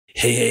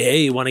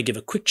Hey, want to give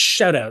a quick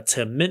shout out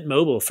to Mint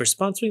Mobile for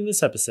sponsoring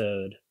this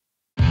episode.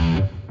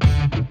 I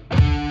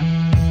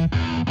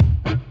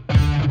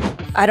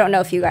don't know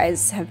if you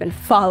guys have been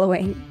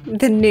following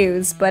the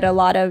news, but a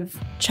lot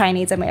of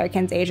Chinese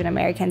Americans, Asian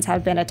Americans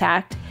have been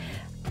attacked,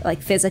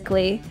 like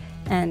physically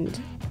and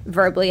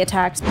verbally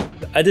attacked.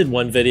 I did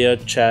one video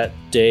chat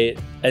date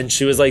and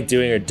she was like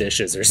doing her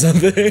dishes or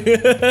something.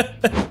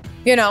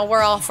 You know,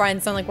 we're all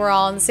friends and like we're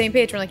all on the same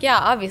page. We're like, yeah,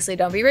 obviously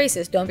don't be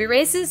racist. Don't be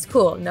racist.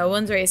 Cool. No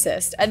one's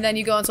racist. And then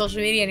you go on social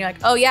media and you're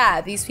like, oh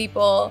yeah, these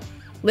people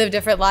live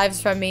different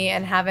lives from me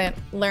and haven't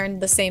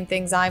learned the same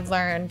things I've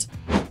learned.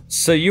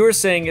 So you were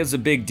saying it's a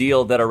big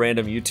deal that a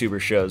random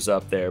YouTuber shows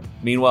up there.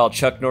 Meanwhile,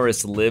 Chuck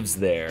Norris lives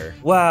there.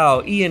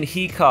 Wow, Ian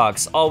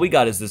Hecox. All we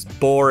got is this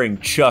boring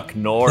Chuck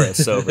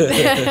Norris over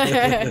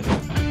there.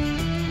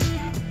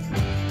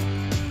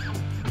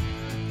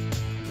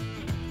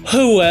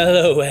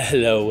 Well,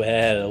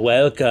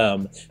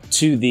 welcome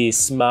to the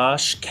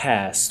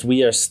SmoshCast.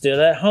 We are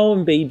still at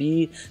home,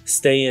 baby,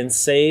 staying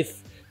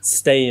safe,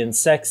 staying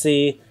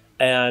sexy,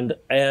 and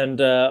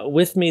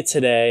with me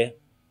today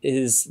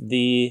is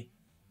the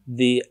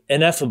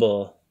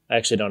ineffable, I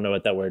actually don't know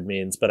what that word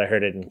means, but I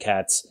heard it in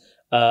Cats,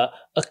 a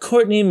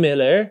Courtney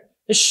Miller,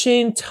 a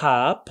Shayne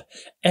Top,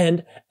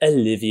 and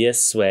Olivia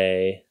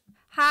Sway.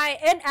 Hi,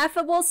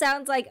 ineffable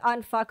sounds like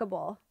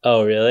unfuckable.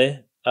 Oh,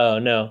 really? Oh,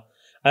 no.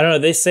 I don't know.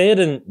 They say it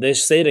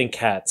in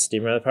Cats. Do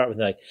you remember the part where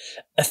they're like,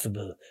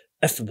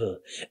 effable?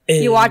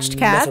 You watched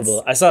Cats?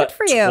 I saw Good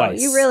for it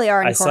twice. You really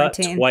are in quarantine.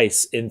 quarantine. I saw it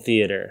twice in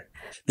theater.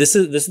 This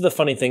is the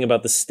funny thing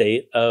about the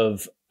state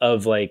of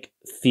like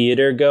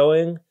theater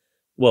going,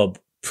 well,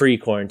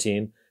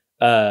 pre-quarantine,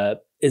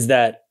 is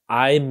that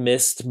I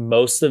missed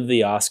most of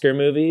the Oscar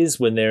movies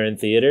when they're in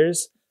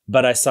theaters,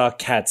 but I saw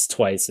Cats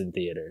twice in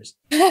theaters.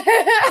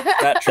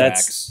 That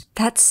tracks.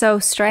 That's so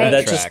strange.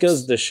 That just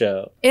goes to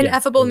show.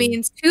 Ineffable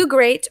means too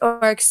great or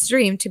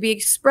extreme to be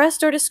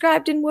expressed or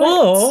described in words.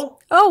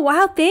 Oh,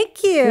 wow,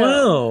 thank you.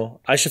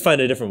 Wow. I should find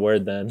a different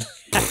word then.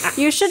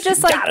 You should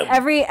just like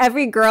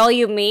every girl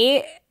you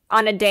meet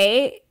on a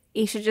date,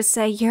 you should just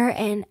say you're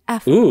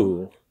ineffable.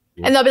 Ooh.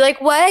 And they'll be like,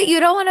 what? You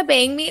don't want to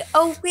bang me?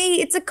 Oh, wait,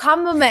 it's a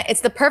compliment.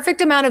 It's the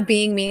perfect amount of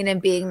being mean and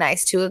being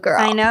nice to a girl.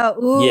 I know.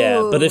 Ooh.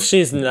 Yeah, but if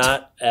she's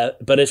not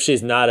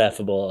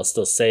effable, I'll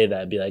still say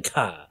that and be like,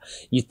 ha,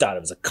 you thought it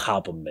was a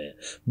compliment,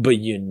 but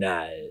you're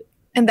not.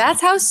 And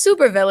that's how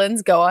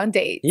supervillains go on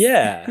dates.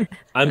 Yeah.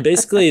 I'm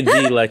basically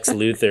the Lex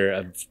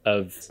Luthor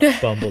of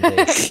Bumble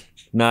dates.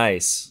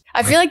 Nice.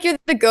 I feel like you're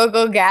the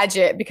go-go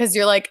gadget because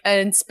you're like an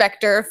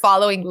inspector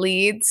following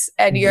leads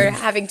and you're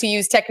having to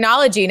use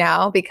technology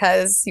now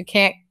because you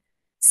can't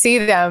see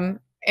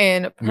them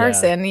in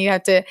person. Yeah.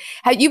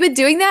 Have you been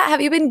doing that? Have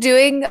you been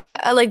doing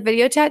like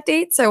video chat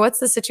dates or what's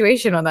the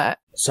situation on that?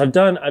 So I've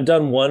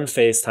done one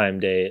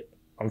FaceTime date.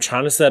 I'm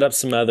trying to set up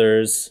some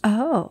others.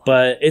 Oh.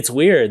 But it's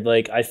weird.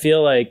 Like, I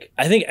think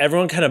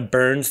everyone kind of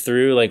burned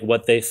through like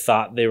what they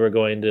thought they were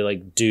going to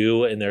like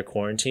do in their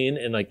quarantine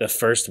in like the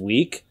first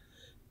week.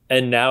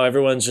 And now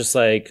everyone's just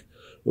like,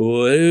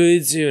 what do we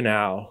do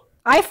now?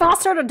 I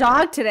fostered a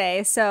dog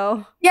today,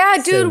 so. Yeah,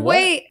 dude,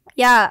 wait.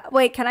 Yeah,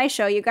 wait, can I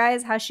show you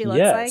guys how she looks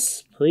like?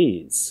 Yes,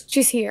 please.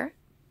 She's here?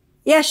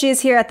 Yeah, she's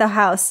here at the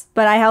house,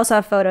 but I also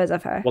have photos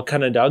of her. What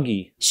kind of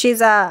doggy?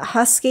 She's a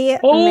husky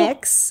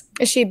mix.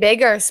 Is she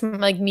big or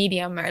like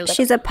medium? Or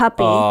She's a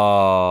puppy.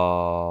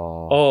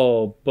 Oh,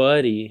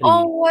 buddy.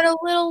 Oh, what a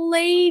little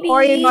lady.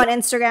 Or you go on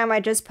Instagram, I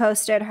just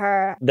posted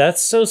her.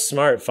 That's so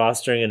smart,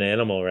 fostering an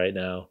animal right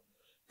now.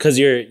 Because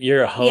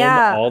you're home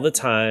all the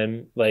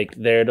time, like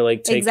there to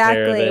like take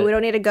care of it. We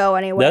don't need to go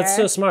anywhere. That's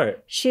so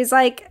smart. She's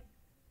like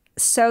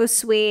so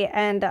sweet,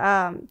 and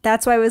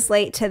that's why I was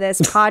late to this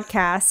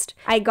podcast.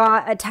 I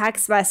got a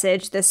text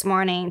message this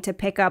morning to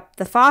pick up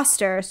the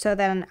foster, so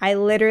then I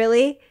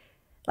literally,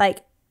 like,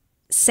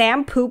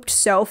 Sam pooped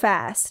so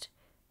fast,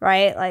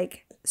 right?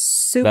 Like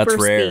super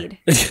speed.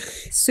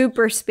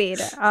 Super speed.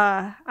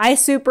 I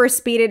super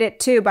speeded it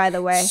too, by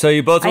the way. So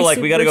you both were like,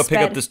 we gotta go pick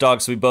up this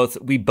dog, so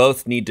we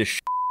both need to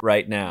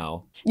right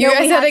now. You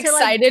guys had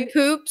excited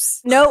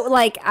poops? No,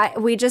 like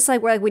we're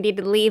like, we need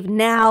to leave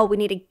now. We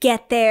need to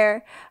get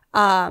there.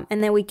 And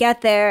then we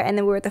get there, and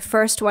then we were the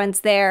first ones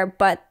there,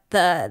 but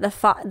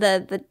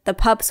the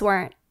pups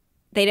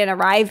they didn't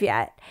arrive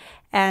yet.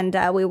 And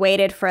we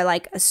waited for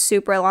like a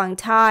super long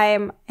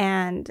time,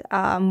 and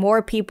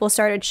more people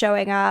started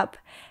showing up.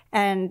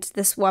 And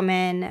this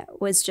woman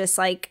was just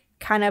like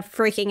kind of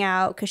freaking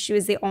out because she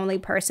was the only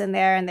person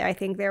there. And I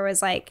think there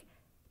was like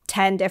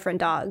 10 different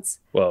dogs.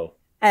 Whoa.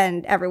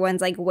 And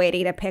everyone's like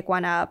waiting to pick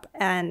one up.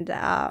 And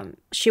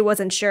she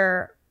wasn't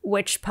sure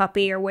which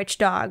puppy or which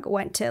dog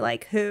went to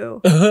like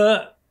who.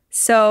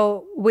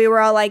 So we were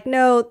all like,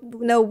 no,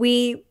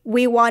 we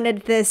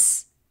wanted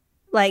this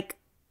like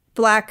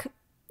black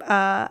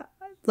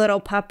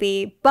little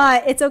puppy,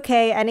 but it's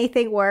okay,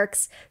 anything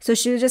works. So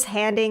she was just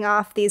handing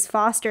off these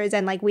fosters,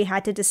 and like we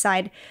had to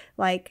decide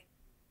like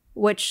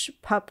which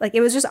pup, like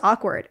it was just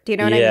awkward. Do you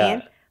know what I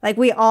mean? Like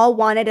we all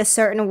wanted a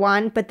certain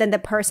one, but then the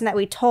person that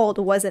we told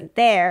wasn't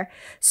there.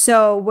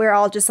 So we're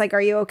all just like,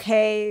 are you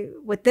okay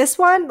with this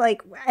one?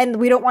 Like, and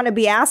we don't want to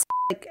be asked,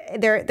 like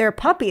they're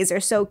puppies. They're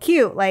so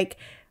cute. Like,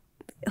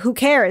 who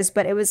cares?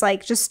 But it was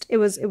like, just, it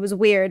was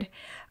weird.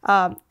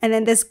 And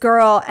then this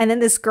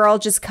girl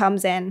just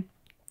comes in.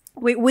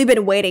 We've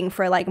been waiting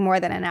for like more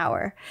than an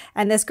hour.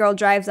 And this girl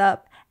drives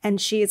up and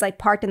she's like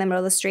parked in the middle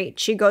of the street.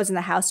 She goes in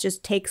the house,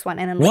 just takes one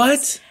and then leaves.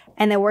 What?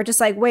 And then we're just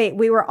like, wait,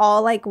 we were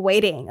all like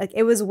waiting. Like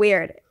it was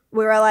weird.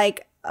 We were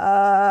like,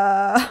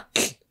 I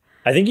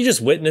think you just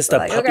witnessed a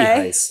puppy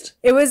heist.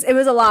 It was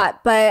a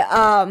lot, but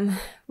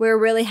we were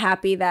really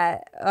happy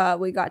that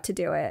we got to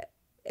do it.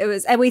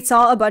 And we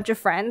saw a bunch of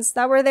friends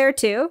that were there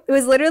too. It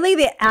was literally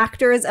the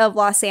actors of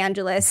Los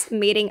Angeles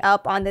meeting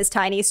up on this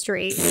tiny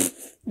street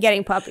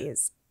getting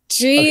puppies.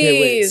 Jeez.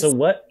 Okay,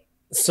 wait.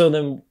 So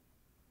then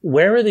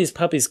where are these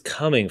puppies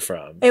coming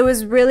from? It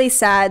was really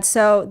sad.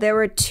 So there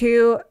were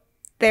two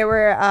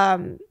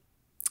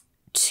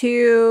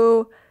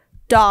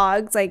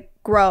dogs, like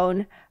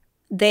grown.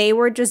 They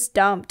were just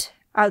dumped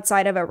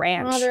outside of a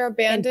ranch. Oh, they're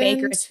abandoned in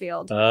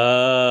Bakersfield.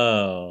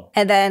 Oh.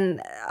 And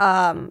then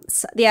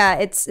yeah,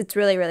 it's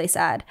really, really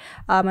sad.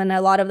 And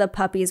a lot of the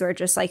puppies were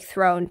just like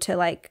thrown to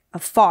like a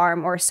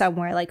farm or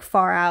somewhere like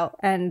far out,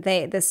 and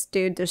this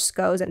dude just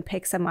goes and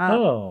picks them up.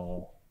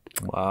 Oh.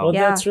 Wow. Well,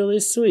 Yeah. that's really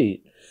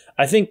sweet.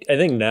 I think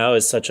now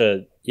is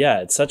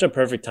it's such a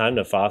perfect time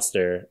to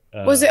foster.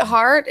 Was it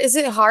hard? Is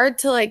it hard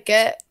to like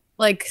get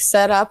like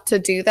set up to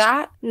do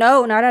that?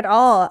 No, not at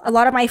all. A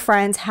lot of my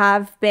friends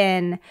have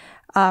been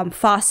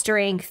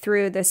fostering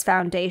through this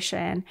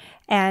foundation,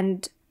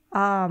 and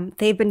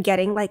they've been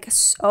getting like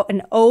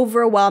an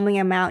overwhelming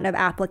amount of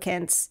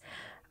applicants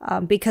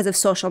because of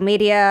social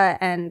media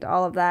and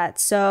all of that.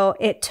 So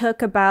it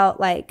took about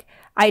like,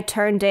 I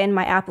turned in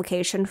my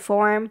application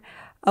form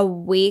a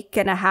week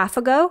and a half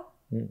ago,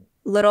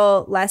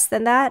 little less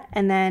than that.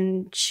 And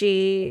then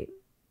she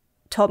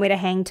told me to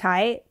hang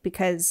tight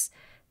because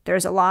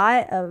there's a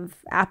lot of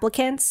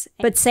applicants.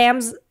 But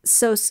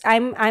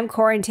I'm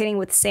quarantining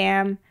with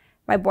Sam,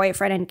 my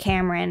boyfriend, and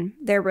Cameron.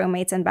 They're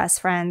roommates and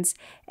best friends,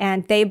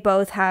 and they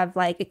both have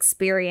like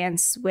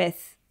experience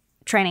with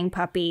training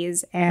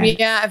puppies. And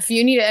Yeah, if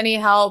you need any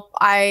help,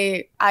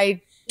 I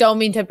don't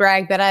mean to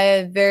brag, but I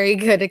have very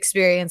good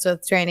experience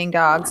with training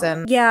dogs.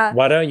 And yeah,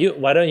 Why don't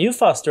you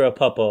foster a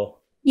puppo?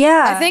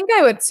 yeah. I think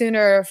I would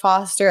sooner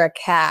foster a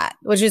cat,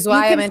 which is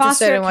why You I'm can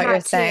foster interested a in what cat,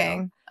 you're too.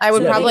 saying. I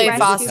would Yeah, probably you can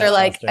foster rescue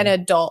like fostering. an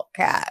adult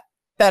cat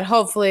that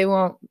hopefully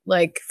won't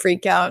like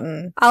freak out.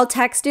 And I'll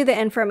text you the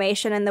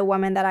information and the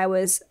woman that I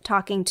was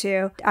talking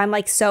to. I'm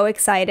like so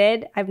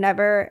excited. I've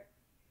never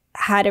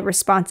had a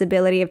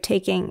responsibility of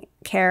taking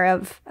care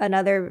of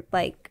another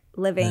like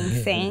living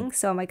thing.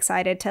 So I'm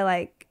excited to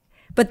like,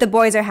 but the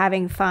boys are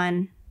having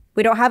fun.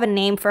 We don't have a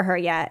name for her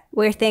yet.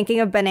 We're thinking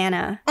of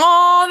Banana.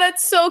 oh,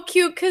 that's so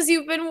cute because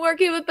you've been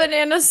working with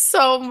Banana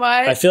so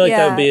much. I feel like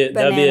Yeah, that'd be a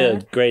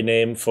Banana. great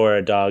name for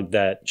a dog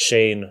that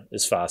Shayne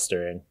is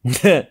fostering.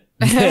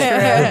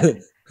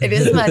 It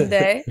is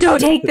Monday. Don't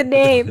take the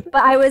name.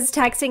 But I was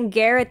texting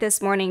Garrett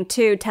this morning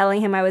too,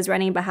 telling him I was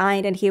running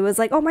behind, and he was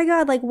like, oh my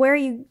God, like, where are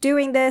you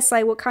doing this?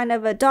 Like, what kind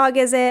of a dog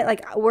is it?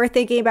 Like, we're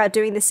thinking about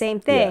doing the same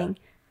thing.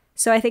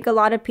 So I think a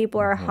lot of people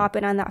are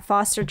hopping on that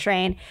foster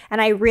train,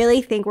 and I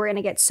really think we're going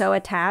to get so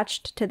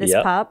attached to this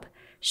Yep. pup.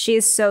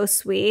 She's so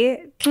sweet.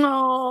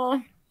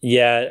 Oh,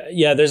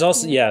 Yeah. There's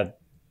also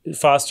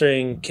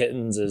fostering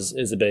kittens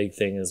is a big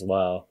thing as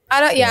well.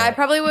 I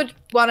probably would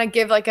want to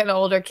give like an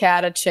older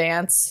cat a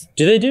chance.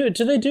 Do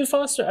they do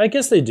foster? I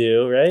guess they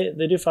do, right?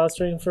 They do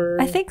fostering for.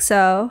 I think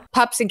so.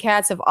 Pups and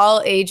cats of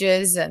all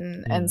ages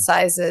and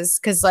sizes,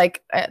 because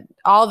like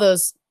all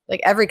those,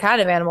 like every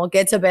kind of animal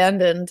gets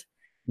abandoned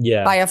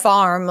Yeah. by a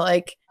farm.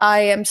 Like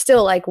I am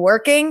still like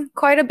working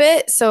quite a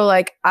bit, so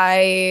like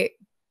I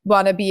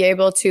want to be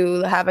able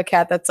to have a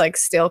cat that's like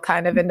still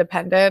kind of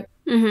independent,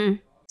 Mm-hmm.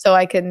 so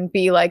I can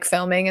be like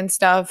filming and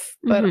stuff,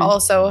 but Mhm.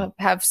 also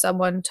have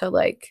someone to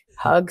like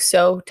hug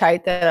so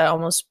tight that I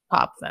almost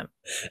pop them.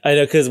 I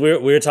know, because we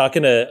were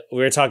talking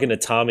to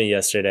Tommy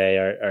yesterday,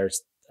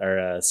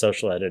 our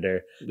social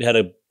editor. We had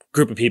a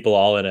group of people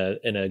all in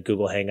a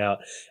Google Hangout,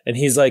 and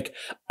he's like,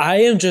 I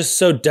am just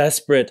so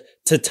desperate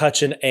to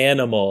touch an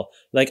animal.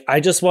 Like I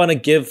just want to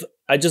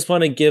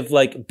give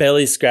like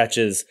belly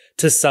scratches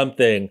to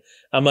something.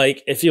 I'm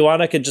like, if you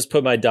want, I could just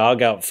put my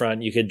dog out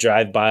front. You could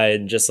drive by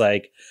and just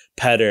like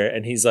pet her.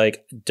 And he's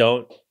like,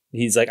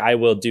 I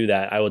will do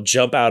that. I will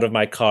jump out of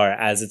my car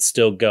as it's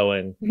still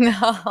going.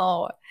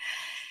 No,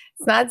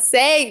 it's not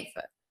safe.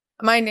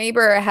 My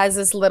neighbor has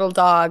this little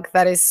dog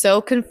that is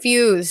so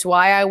confused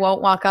why I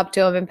won't walk up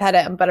to him and pet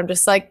him. But I'm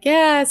just like,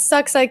 yeah, it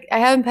sucks. Like I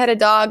haven't pet a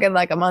dog in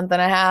like a month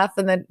and a half.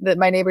 And then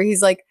my neighbor,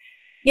 he's like,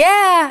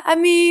 yeah, I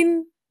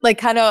mean, like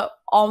kind of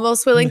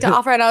almost willing to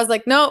offer. And I was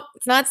like, no,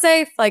 it's not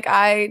safe. Like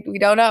we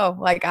don't know.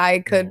 Like I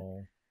could.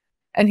 Oh.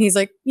 And he's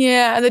like,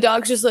 yeah. And the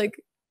dog's just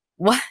like,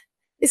 what?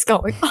 is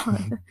going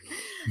on?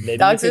 Maybe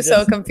Dogs you are could so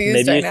just- confused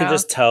Maybe right you could now.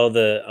 just tell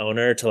the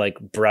owner to like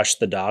brush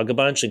the dog a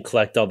bunch and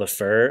collect all the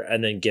fur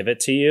and then give it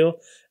to you.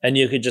 And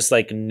you could just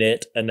like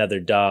knit another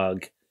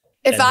dog.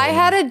 If And I then-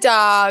 had a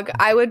dog,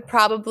 I would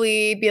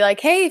probably be like,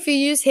 hey, if you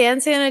use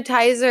hand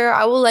sanitizer,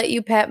 I will let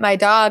you pet my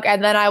dog.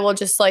 And then I will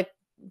just like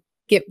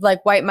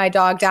wipe my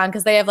dog down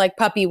because they have like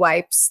puppy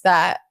wipes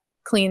that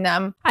clean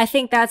them. I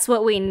think that's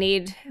what we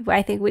need.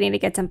 I think we need to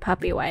get some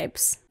puppy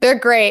wipes. They're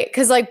great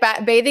because like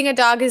bathing a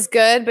dog is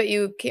good, but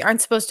you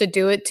aren't supposed to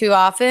do it too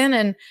often.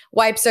 And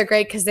wipes are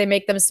great because they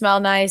make them smell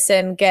nice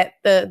and get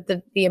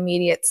the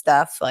immediate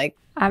stuff. Like,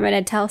 I'm going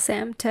to tell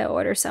Sam to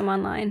order some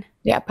online.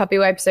 yeah, puppy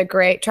wipes are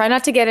great. Try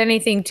not to get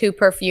anything too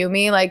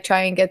perfumey. Like,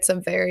 try and get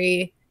some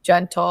very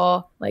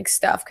gentle like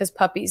stuff because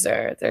puppies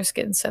are their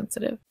skin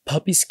sensitive.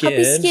 Puppy skin.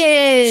 Puppy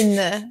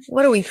skin.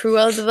 What are we,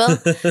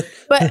 Cruella?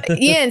 But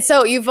Ian,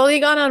 so you've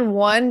only gone on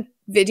one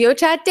video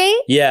chat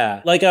date?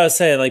 Yeah, like I was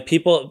saying, like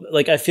people,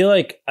 like I feel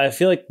like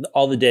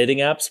all the dating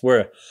apps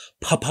were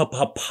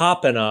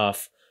popping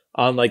off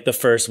on like the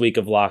first week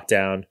of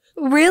lockdown.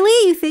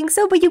 Really? You think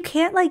so? But you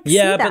can't like see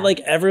Yeah, that. but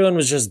like everyone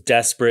was just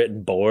desperate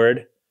and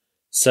bored,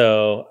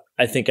 so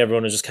I think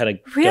everyone was just kind of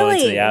going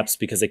to the Really? apps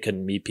because they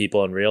couldn't meet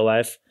people in real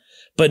life.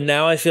 But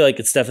now I feel like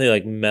it's definitely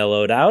like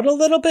mellowed out a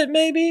little bit,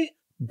 maybe.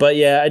 But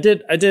yeah, I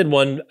did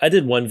one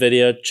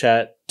video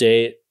chat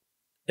date.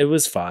 It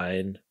was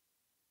fine.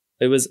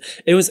 It was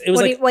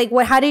like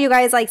how do you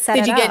guys like set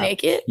Did it you up? get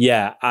naked?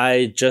 yeah,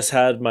 I just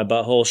had my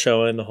butthole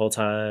showing the whole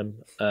time.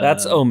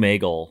 That's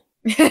Omegle.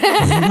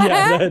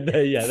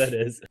 yeah, that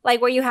is. Like,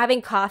 were you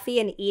having coffee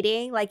and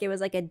eating? Like, it was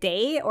like a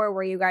date, or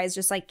were you guys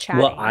just like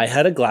chatting? Well, I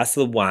had a glass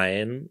of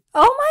wine,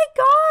 Oh my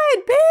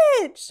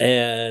god, bitch!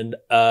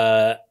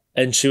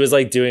 and she was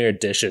like doing her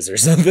dishes or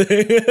something.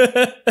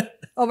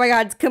 Oh my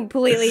god, it's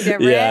completely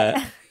different.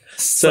 Yeah.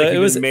 So Like it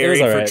you've was been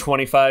married all for right.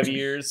 25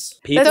 years.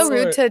 People That's so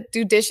rude are- to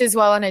do dishes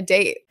while on a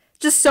date.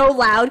 Just so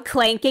loud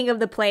clanking of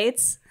the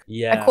plates.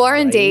 Yeah, A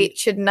quarantine right? date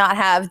should not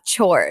have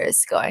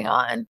chores going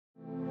on.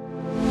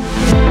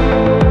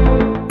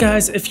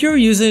 Guys, if you're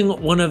using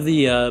one of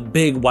the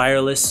big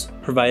wireless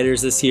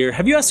providers this year,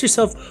 have you asked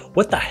yourself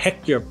what the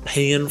heck you're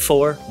paying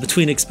for?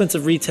 Between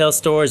expensive retail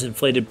stores,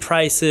 inflated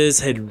prices,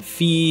 hidden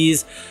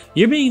fees,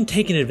 you're being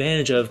taken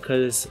advantage of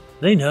because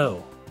they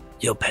know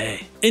you'll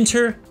pay.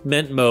 Enter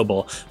Mint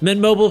Mobile.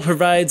 Mint Mobile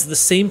provides the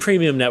same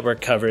premium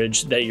network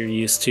coverage that you're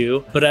used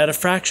to, but at a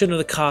fraction of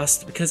the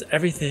cost because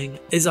everything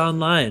is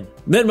online.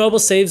 Mint Mobile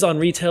saves on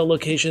retail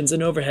locations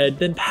and overhead,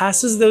 then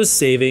passes those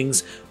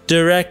savings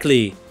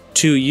directly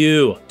to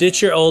you.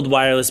 Ditch your old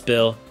wireless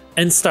bill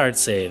and start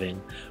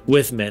saving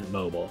with Mint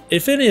Mobile.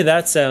 If any of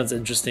that sounds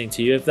interesting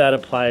to you, if that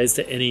applies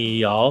to any of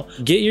y'all,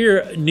 get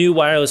your new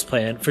wireless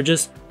plan for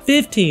just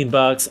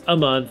 $15 a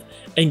month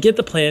and get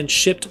the plan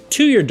shipped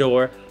to your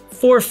door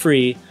for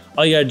free.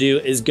 All you gotta do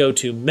is go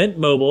to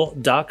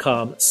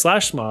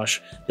mintmobile.com/smosh.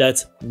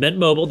 That's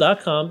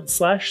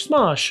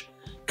mintmobile.com/smosh.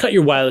 Cut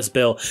your wireless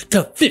bill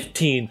to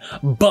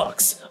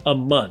 $15 a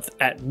month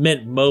at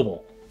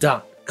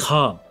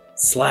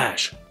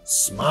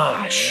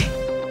mintmobile.com/smosh.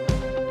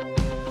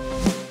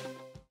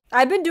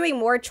 I've been doing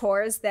more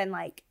chores than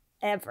like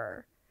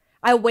ever.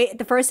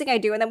 The first thing I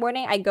do in the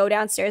morning, I go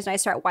downstairs and I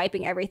start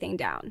wiping everything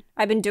down.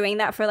 I've been doing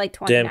that for like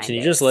 29 Damn, can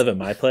you days. just live at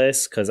my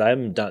place? Because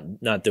I'm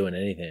not doing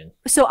anything.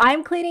 So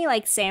I'm cleaning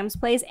like Sam's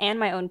place and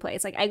my own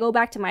place. Like I go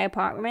back to my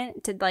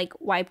apartment to like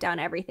wipe down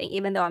everything,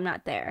 even though I'm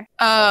not there.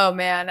 Oh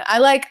man,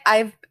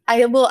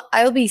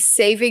 I'll be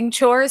saving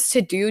chores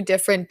to do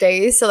different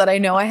days so that I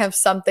know I have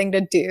something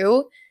to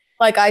do.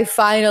 Like I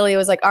finally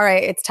was like, all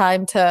right, it's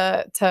time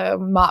to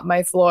mop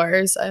my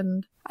floors,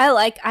 and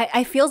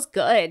I feels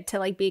good to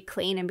like be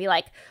clean and be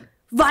like,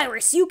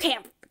 virus, you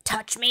can't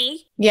touch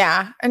me.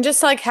 yeah, and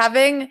just like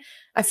I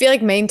feel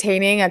like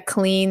maintaining a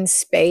clean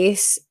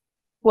space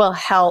will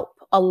help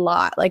a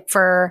lot. Like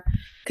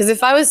because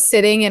if I was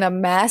sitting in a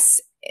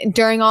mess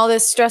during all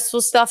this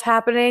stressful stuff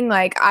happening,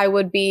 like I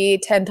would be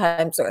 10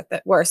 times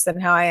worse than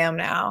how I am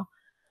now.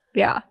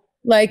 Yeah.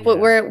 Like what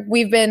Yeah.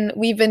 we've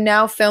been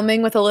now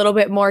filming with a little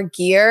bit more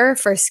gear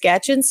for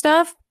sketch and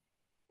stuff.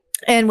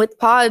 And with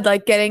pod,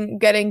 like getting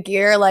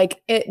gear,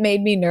 like it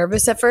made me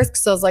nervous at first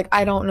because I was like,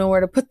 I don't know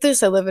where to put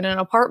this. I live in an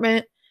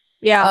apartment.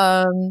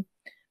 Yeah.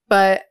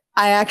 But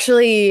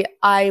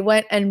I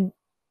went and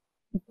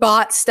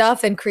bought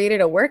stuff and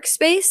created a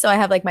workspace. So I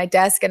have like my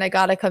desk and I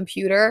got a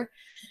computer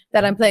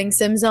that I'm playing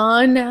Sims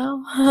on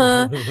now.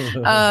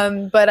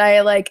 But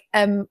I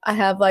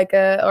have like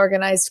a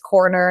organized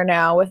corner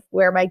now with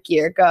where my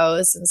gear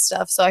goes and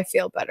stuff. So I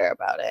feel better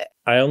about it.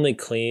 I only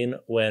clean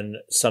when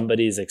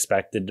somebody's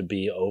expected to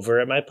be over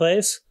at my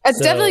place. It's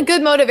So- definitely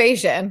good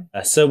motivation.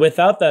 So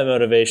without that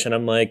motivation,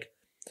 I'm like,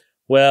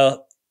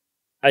 well,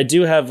 I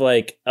do have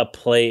like a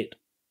plate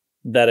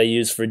that I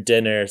use for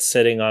dinner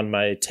sitting on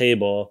my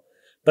table,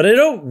 but I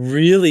don't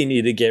really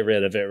need to get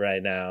rid of it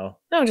right now.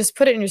 No, just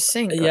put it in your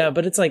sink. Yeah,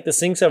 but it's like the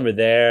sink's over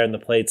there and the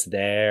plate's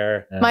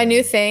there. My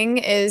new thing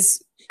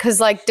is because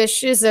like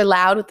dishes are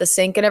loud with the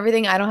sink and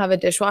everything. I don't have a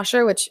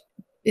dishwasher, which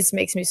This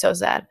makes me so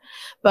sad.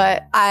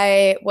 But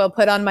I will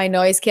put on my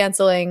noise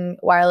canceling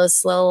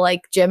wireless little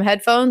like gym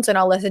headphones and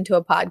I'll listen to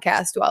a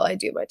podcast while I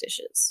do my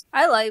dishes.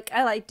 I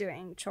like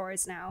doing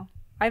chores now.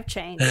 I've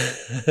changed.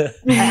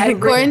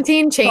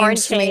 Quarantine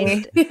changed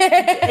me.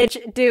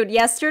 Dude,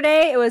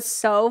 yesterday it was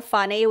so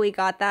funny. We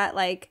got that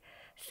like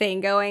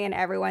thing going and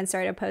everyone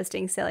started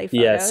posting silly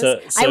photos. Yeah, so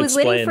I was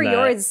waiting for that.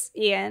 yours,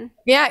 Ian.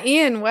 Yeah,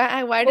 Ian,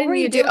 why didn't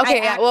you do? Okay,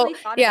 yeah, well,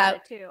 yeah.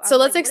 So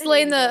let's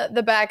explain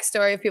the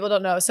backstory if people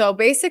don't know. So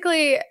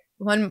basically,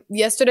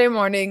 yesterday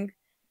morning,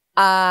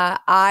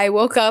 I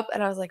woke up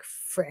and I was like,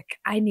 frick,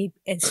 I need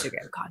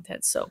Instagram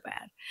content so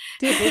bad.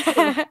 Dude,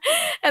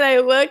 and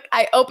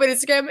I opened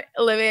Instagram,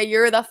 Olivia,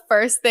 you're the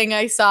first thing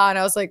I saw, and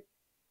I was like,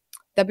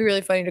 that'd be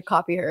really funny to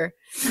copy her.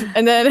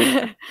 And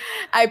then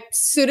as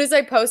soon as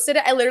I posted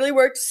it, I literally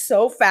worked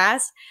so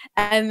fast.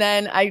 And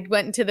then I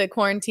went into the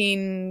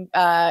quarantine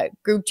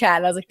group chat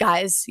and I was like,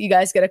 guys, you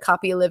guys got to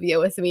copy Olivia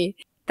with me.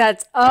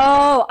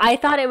 I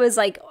thought it was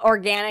like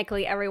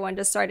organically everyone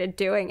just started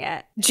doing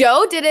it.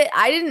 Joe did it.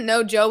 I didn't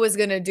know Joe was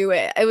going to do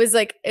it. It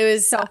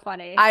was so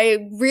funny.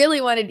 I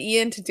really wanted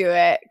Ian to do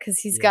it because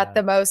he's got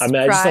the most I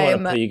just don't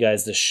want to put you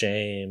guys to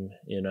shame,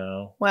 you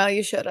know? Well,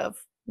 you should have.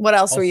 What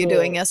else were you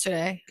doing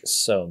yesterday?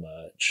 So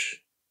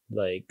much.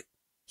 Like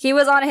he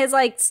was on his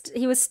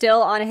he was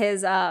still on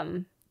his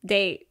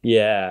date.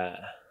 Yeah.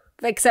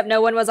 Except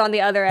no one was on the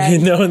other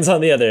end. No one's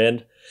on the other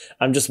end.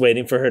 I'm just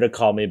waiting for her to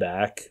call me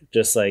back,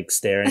 just like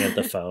staring at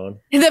the phone.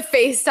 The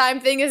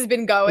FaceTime thing has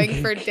been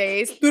going for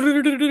days. You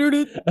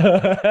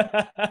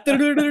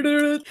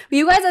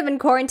guys have been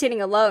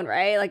quarantining alone,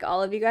 right? Like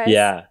all of you guys?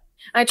 Yeah.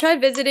 I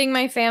tried visiting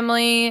my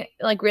family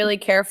like really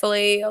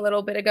carefully a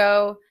little bit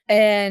ago,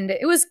 and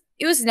it was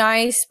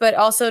nice, but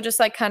also just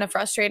like kind of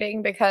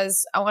frustrating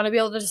because I want to be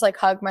able to just like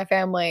hug my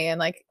family and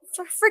like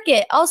frick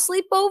it, I'll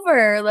sleep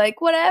over, like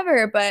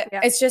whatever. But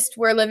it's just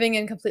we're living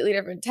in completely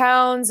different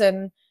towns,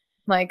 and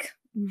like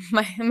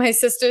my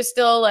sister's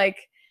still like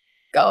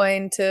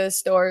going to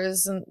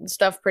stores and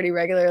stuff pretty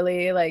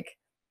regularly. Like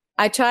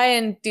I try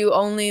and do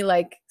only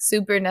like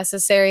super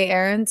necessary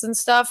errands and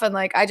stuff, and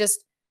like I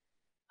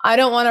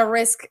don't want to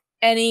risk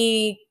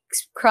any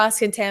cross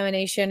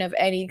contamination of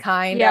any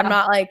kind. Yeah. I'm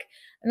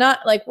not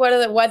like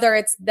whether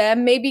it's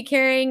them maybe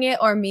carrying it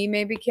or me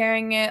maybe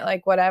carrying it,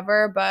 like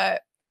whatever.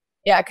 But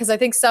yeah, because I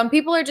think some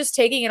people are just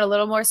taking it a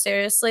little more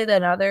seriously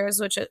than others,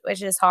 which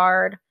is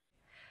hard.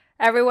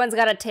 Everyone's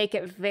got to take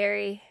it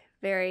very,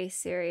 very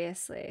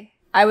seriously.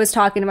 I was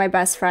talking to my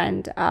best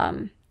friend,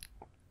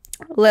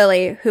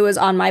 Lily, who was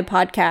on my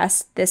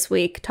podcast this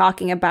week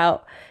talking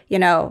about, you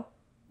know,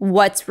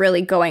 what's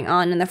really going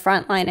on in the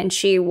front line. And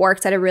she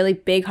works at a really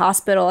big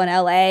hospital in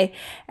LA,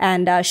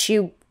 and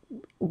she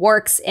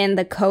works in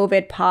the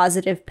COVID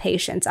positive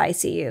patients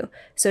ICU.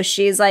 So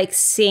she's like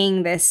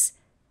seeing this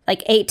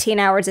like 18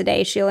 hours a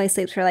day. She only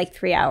sleeps for like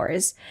 3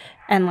 hours.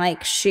 And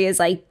like she is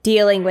like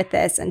dealing with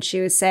this. And she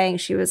was saying,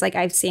 she was like,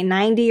 I've seen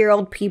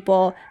 90-year-old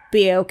people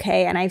be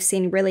okay. And I've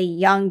seen really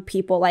young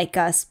people like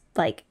us,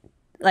 like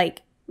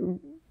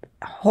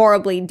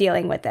horribly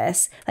dealing with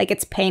this. Like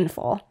it's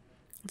painful.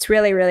 It's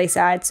really, really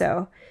sad.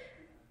 So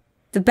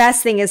the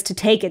best thing is to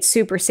take it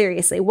super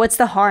seriously. What's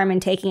the harm in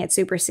taking it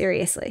super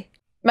seriously?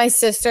 My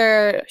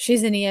sister,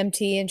 she's an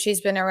EMT and she's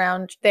been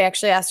around. They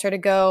actually asked her to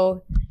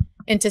go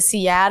into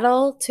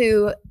Seattle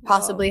to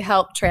possibly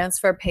help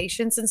transfer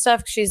patients and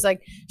stuff. She's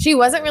like, she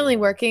wasn't really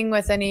working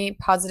with any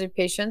positive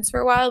patients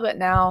for a while, but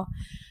now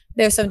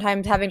they're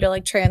sometimes having to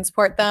like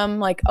transport them.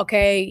 Like,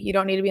 okay, you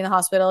don't need to be in the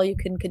hospital. You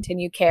can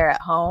continue care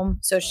at home.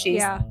 So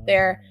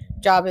their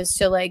job is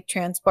to like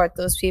transport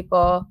those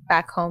people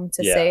back home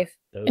to safe.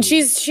 And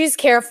she's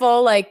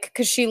careful, like,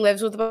 because she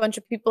lives with a bunch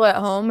of people at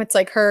home. It's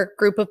like her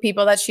group of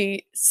people that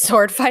she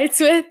sword fights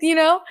with, you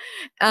know.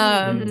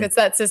 It's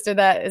that sister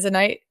that is a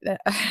knight,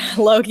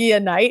 Loki a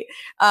knight.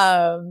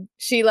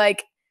 She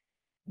like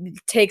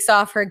takes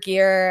off her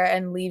gear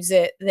and leaves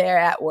it there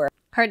at work.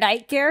 Her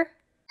night gear?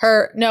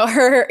 Her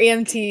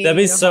EMT. That'd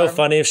be so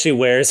funny if she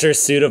wears her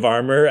suit of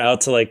armor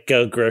out to like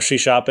go grocery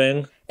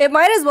shopping. It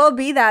might as well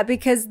be that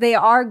because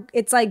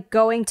it's like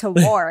going to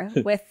war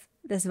with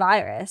this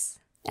virus.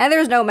 And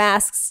there's no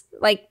masks,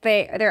 like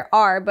there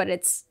are, but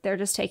they're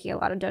just taking a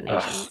lot of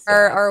donations.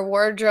 Our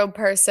wardrobe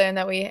person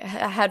that we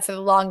had for the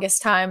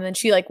longest time, and then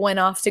she like went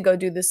off to go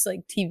do this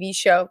like TV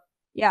show.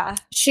 Yeah,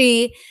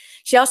 she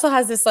also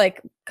has this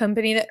like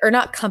company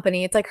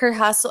it's like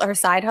her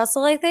side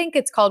hustle. I think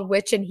it's called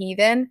Witch and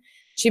Heathen.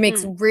 She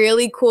makes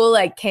really cool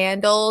like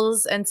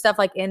candles and stuff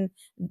like in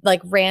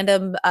like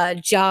random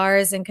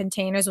jars and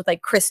containers with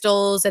like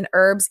crystals and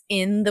herbs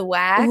in the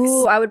wax.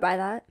 Ooh, I would buy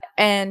that.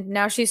 And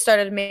now she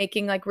started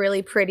making like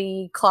really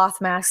pretty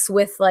cloth masks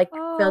with like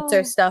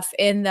filter stuff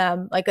in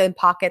them, like in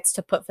pockets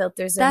to put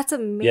filters in. That's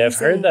amazing. Yeah, I've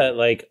heard that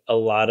like a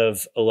lot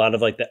of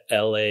like the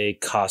LA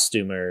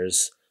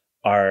costumers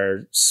are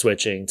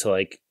switching to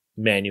like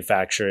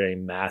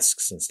manufacturing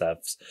masks and stuff.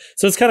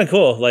 So it's kind of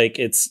cool. Like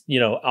it's, you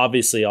know,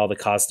 obviously all the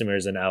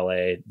costumers in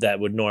LA that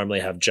would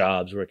normally have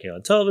jobs working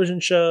on television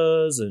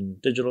shows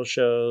and digital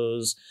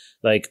shows,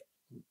 like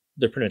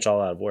pretty much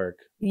all out of work.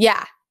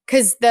 Yeah,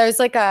 because there's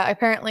like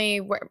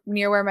apparently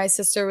near where my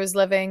sister was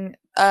living,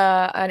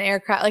 an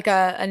aircraft, like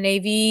a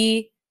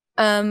Navy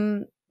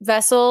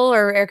vessel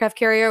or aircraft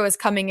carrier was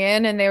coming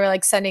in, and they were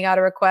like sending out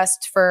a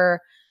request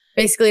for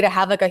basically to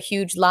have like a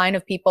huge line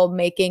of people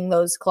making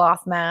those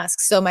cloth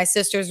masks. So my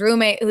sister's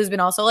roommate, who's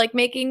been also like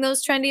making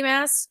those trendy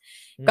masks,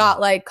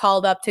 got like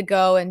called up to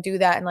go and do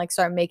that and like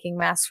start making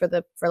masks for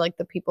like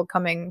the people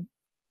coming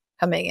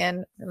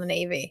in the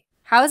Navy.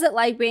 How is it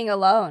like being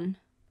alone?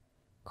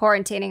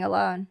 Quarantining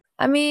alone?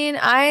 I mean,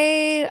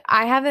 I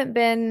haven't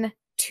been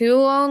too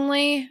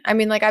lonely. I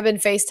mean, like I've been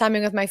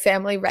FaceTiming with my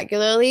family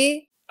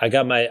regularly. I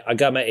got my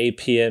 8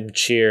 p.m.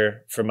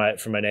 cheer for my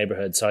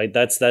neighborhood. So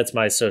that's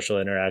my social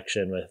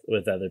interaction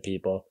with other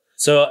people.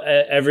 So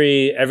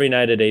every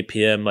night at 8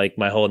 p.m. like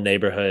my whole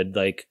neighborhood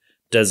like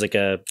does like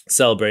a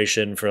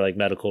celebration for like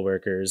medical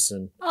workers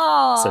and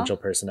essential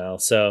personnel.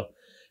 So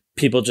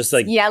people just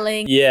like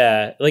yelling.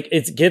 Yeah, like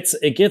it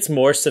gets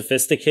more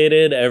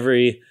sophisticated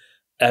every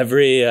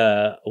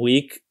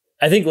week.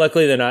 I think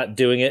luckily they're not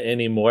doing it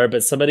anymore,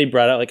 but somebody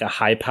brought out like a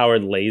high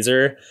powered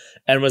laser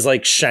and was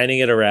like shining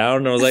it around.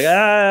 And I was like,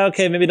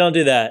 okay, maybe don't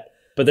do that.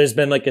 But there's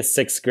been like a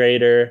 6th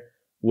grader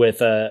with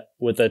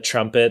a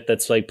trumpet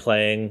that's like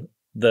playing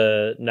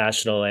the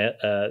national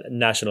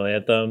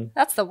anthem.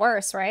 That's the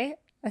worst, right?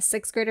 A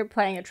 6th grader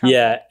playing a trumpet.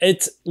 Yeah,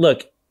 it's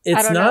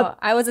I don't know.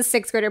 I was a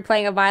 6th grader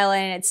playing a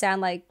violin and it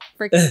sounded like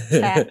freaking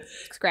cat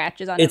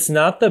scratches on it. It's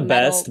not the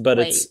best, but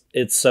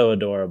it's so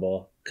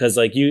adorable. Cause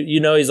like you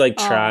know he's like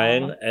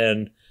trying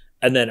and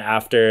then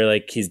after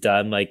like he's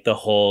done, like the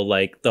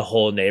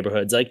whole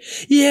neighborhood's like,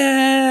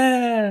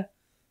 yeah.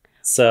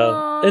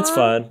 So it's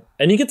fun.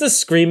 And you get to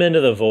scream into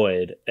the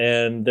void.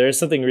 And there's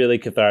something really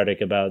cathartic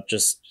about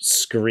just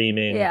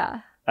screaming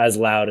as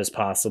loud as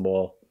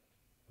possible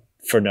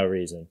for no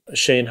reason.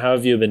 Shayne, how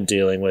have you been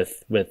dealing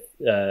with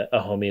a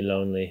homie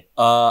lonely?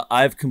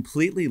 I've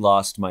completely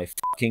lost my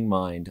fucking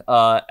mind.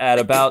 At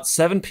about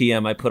 7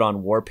 p.m. I put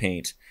on war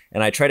paint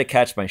and I try to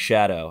catch my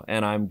shadow,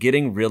 and I'm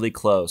getting really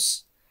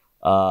close.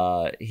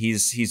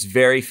 He's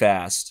very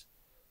fast,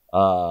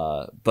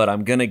 but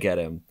I'm gonna get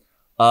him.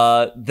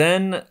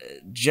 Then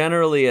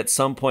generally at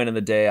some point in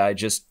the day, I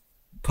just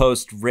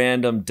post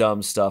random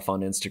dumb stuff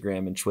on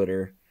Instagram and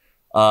Twitter.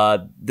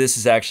 This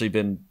has actually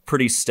been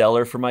pretty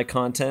stellar for my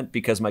content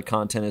because my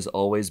content has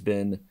always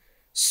been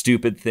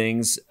stupid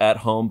things at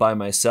home by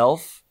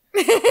myself.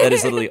 That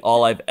is literally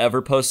all I've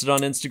ever posted on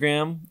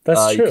Instagram.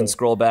 That's true. You can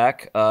scroll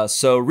back.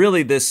 So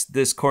really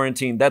this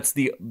quarantine, that's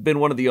been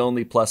one of the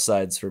only plus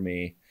sides for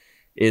me,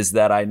 is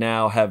that I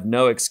now have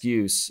no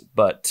excuse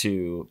but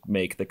to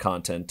make the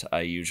content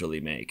I usually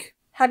make.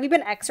 Have you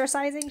been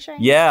exercising, Shayne?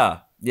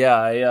 Yeah.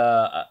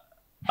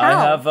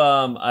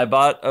 I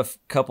bought a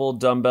couple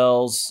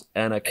dumbbells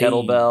and a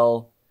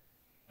kettlebell,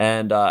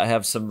 and I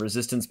have some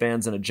resistance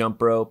bands and a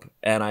jump rope,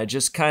 and I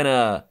just kind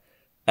of,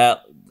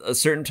 at a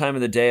certain time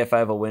of the day, if I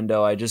have a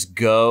window, I just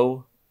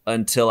go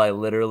until I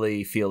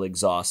literally feel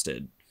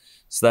exhausted.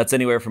 So that's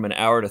anywhere from an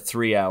hour to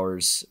 3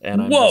 hours.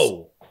 And I'm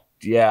Whoa.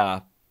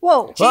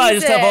 Well, I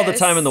just have all the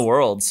time in the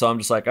world, so I'm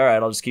just like, all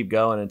right, I'll just keep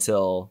going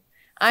until.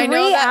 I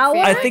know 3 that hours?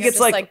 feeling I think it's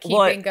of just, like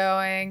keeping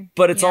going.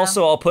 But it's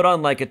also, I'll put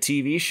on like a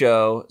TV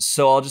show,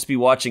 so I'll just be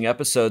watching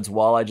episodes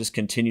while I just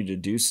continue to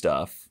do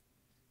stuff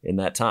in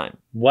that time.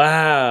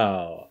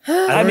 Wow.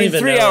 I mean,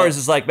 3 hours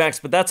is like max,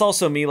 but that's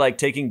also me like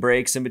taking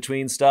breaks in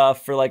between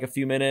stuff for like a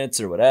few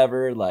minutes or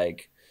whatever.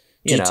 Like,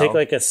 do you take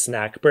like a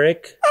snack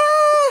break?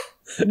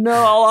 No,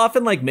 I'll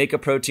often like make a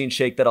protein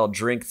shake that I'll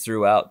drink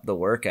throughout the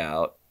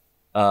workout.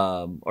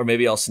 Or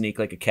maybe I'll sneak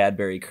like a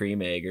Cadbury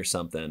cream egg or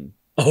something.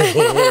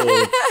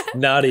 Oh,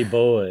 naughty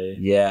boy.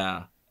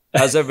 Yeah.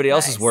 How's everybody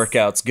else's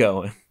workouts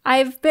going?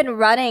 I've been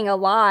running a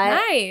lot.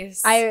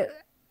 Nice.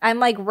 I'm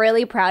like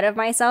really proud of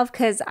myself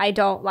because I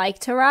don't like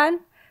to run,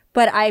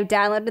 but I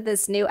downloaded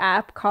this new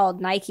app called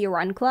Nike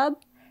Run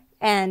Club,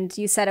 and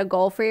you set a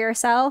goal for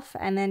yourself,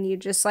 and then you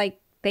just like,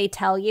 they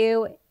tell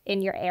you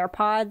in your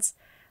AirPods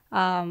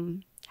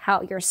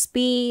how your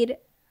speed,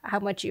 how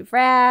much you've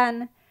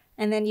ran,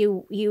 and then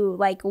you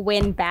like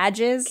win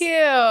badges. Cute.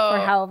 Or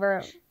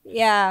however.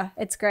 Yeah,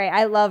 it's great.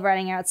 I love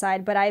running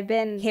outside, but I've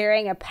been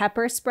carrying a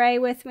pepper spray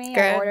with me.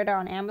 Good. I ordered it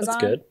on Amazon.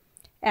 That's good.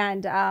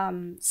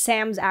 And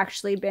Sam's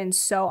actually been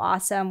so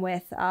awesome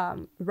with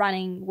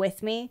running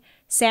with me.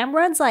 Sam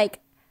runs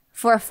like,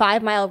 for a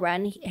 5-mile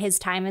run, his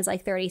time is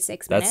like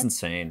 36 minutes. That's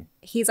insane.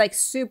 He's like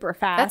super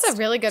fast. That's a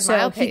really good so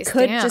mile he pace.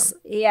 could Damn.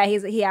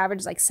 he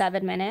averages like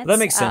 7 minutes. That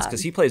makes sense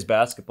because he plays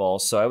basketball,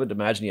 so I would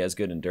imagine he has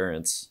good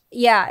endurance.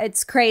 Yeah,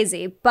 it's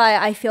crazy,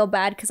 but I feel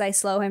bad because I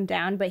slow him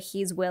down, but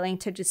he's willing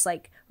to just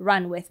like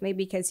run with me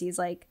because he's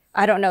like,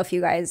 I don't know if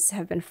you guys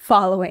have been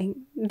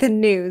following the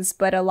news,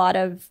 but a lot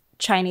of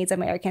Chinese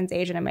Americans,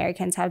 Asian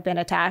Americans have been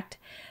attacked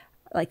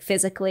like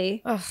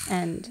physically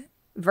and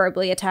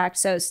verbally attacked.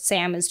 So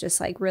Sam is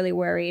just like really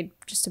worried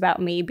just about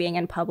me being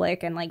in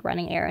public and like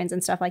running errands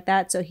and stuff like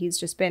that. So he's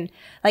just been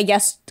like,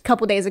 yes, a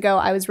couple days ago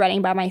I was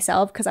running by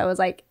myself because I was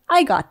like,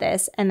 I got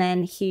this. And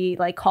then he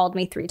like called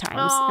me 3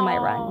 times in my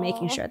run,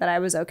 making sure that I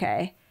was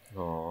okay.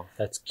 Aw.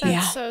 That's cute.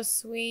 That's so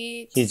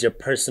sweet. He's your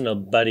personal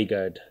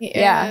bodyguard. He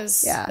Yeah,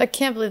 is. yeah. I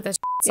can't believe that's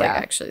like Yeah.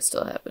 actually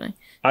still happening.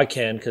 I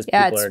can because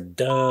Yeah, people it's are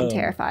dumb.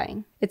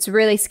 terrifying. It's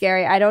really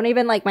scary. I don't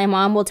even like, my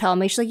mom will tell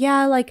me, she's like,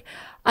 yeah, like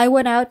I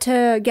went out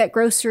to get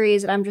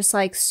groceries and I'm just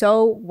like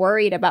so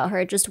worried about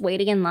her just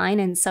waiting in line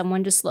and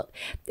someone just look.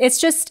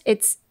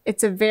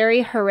 It's a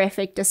very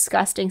horrific,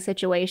 disgusting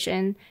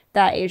situation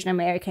that Asian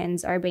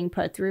Americans are being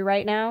put through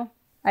right now.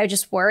 I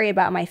just worry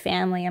about my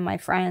family and my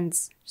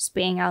friends just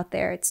being out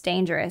there. It's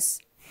dangerous.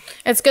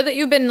 It's good that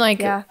you've been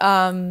like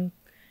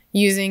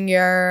using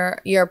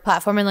your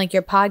platform and like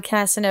your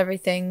podcast and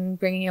everything,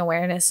 bringing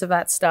awareness of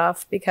that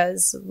stuff,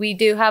 because we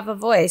do have a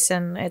voice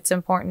and it's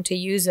important to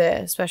use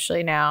it,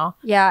 especially now.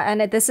 Yeah,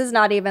 and this is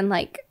not even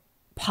like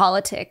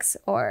politics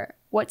or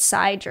what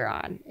side you're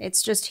on.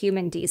 It's just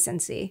human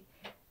decency,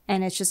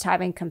 and it's just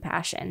having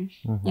compassion,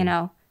 you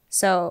know?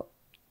 So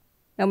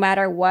no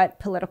matter what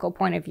political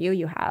point of view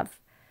you have,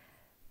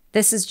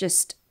 this is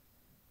just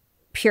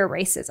pure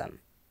racism.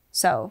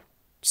 So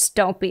just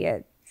don't be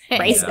a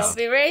racist. Don't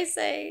be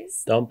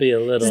racist. Don't be a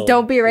little. Just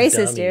don't be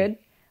racist, dummy. dude.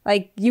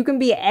 Like, you can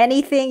be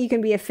anything. You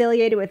can be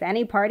affiliated with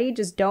any party.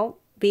 Just don't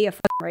be a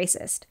fucking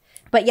racist.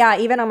 But yeah,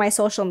 even on my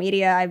social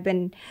media, I've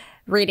been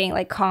reading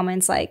like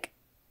comments like,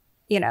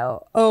 you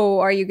know, oh,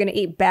 are you going to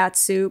eat bat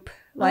soup?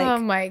 Like, oh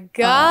my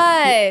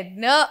God.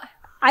 No.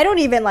 I don't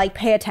even like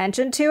pay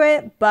attention to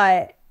it.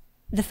 But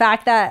the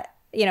fact that,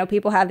 you know,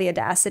 people have the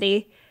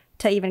audacity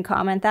to even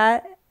comment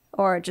that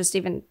or just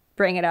even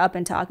bring it up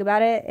and talk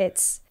about it,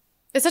 it's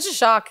such a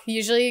shock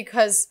usually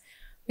because,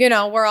 you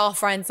know, we're all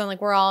friends and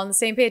like we're all on the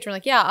same page. We're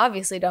like, yeah,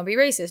 obviously don't be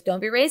racist. Don't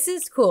be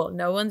racist. Cool.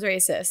 No one's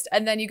racist.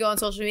 And then you go on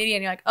social media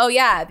and you're like, oh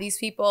yeah, these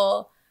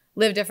people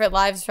live different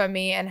lives from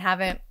me and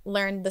haven't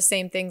learned the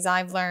same things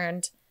I've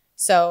learned.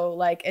 So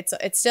like it's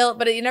still,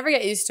 but you never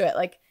get used to it.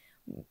 Like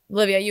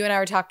Olivia, you and I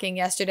were talking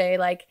yesterday,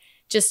 like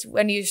just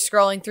when you're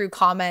scrolling through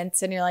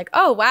comments and you're like,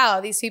 oh wow,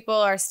 these people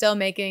are still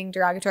making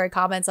derogatory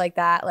comments like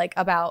that, like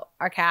about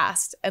our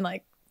cast, and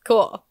like,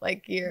 cool.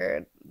 Like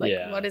you're like,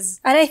 Yeah. what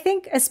is And I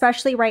think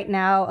especially right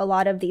now, a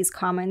lot of these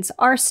comments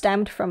are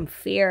stemmed from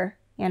fear,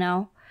 you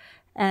know?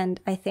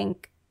 And I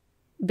think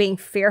being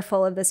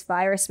fearful of this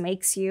virus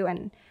makes you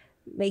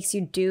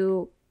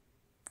do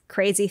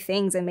crazy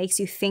things and makes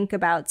you think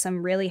about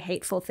some really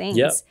hateful things.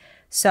 Yep.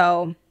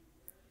 So,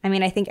 I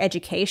mean, I think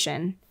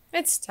education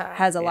it's tough.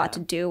 has a lot to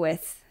do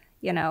with,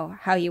 you know,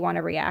 how you want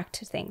to react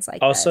to things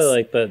like Also,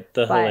 this.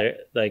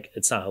 like like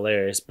it's not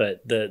hilarious,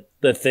 but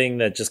the thing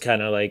that just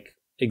kind of like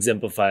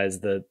exemplifies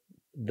the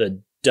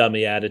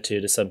dummy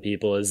attitude of some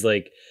people is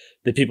like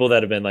the people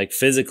that have been like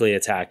physically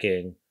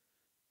attacking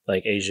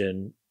like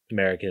Asian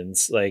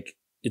Americans. Like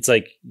it's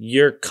like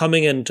you're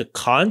coming into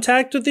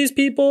contact with these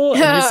people and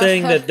you're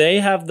saying that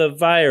they have the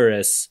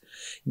virus.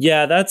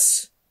 Yeah,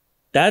 that's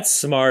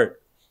smart.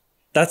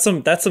 That's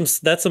some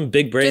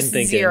big brain Just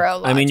thinking.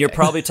 zero I mean, you're logic.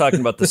 probably talking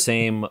about the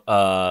same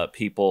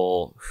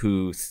people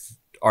who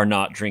are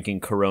not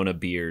drinking Corona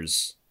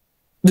beers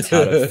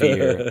out of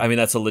fear. I mean,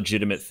 that's a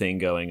legitimate thing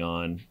going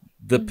on.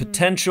 The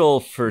potential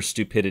for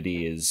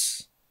stupidity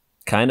is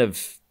kind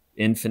of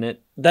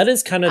infinite. That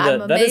is kind of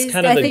I'm amazed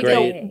I think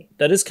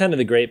that is kind of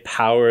the great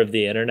power of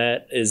the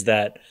internet, is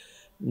that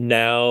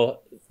now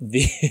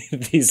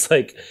these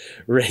like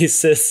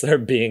racists are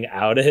being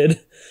outed.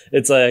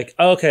 It's like,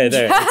 okay,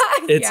 there.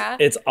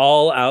 It's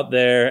all out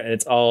there and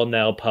it's all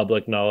now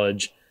public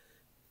knowledge,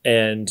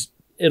 and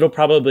it'll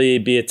probably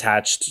be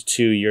attached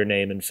to your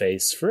name and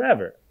face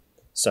forever.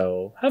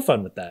 So have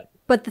fun with that.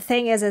 But the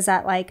thing is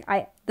that like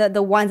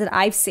the ones that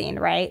I've seen,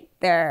 right,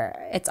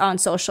 it's on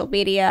social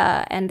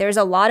media, and there's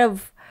a lot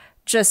of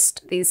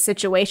just these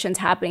situations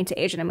happening to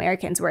Asian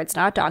Americans where it's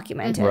not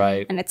documented,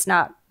 Right. and it's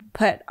not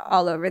put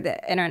all over the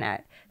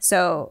internet.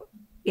 So,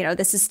 you know,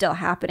 this is still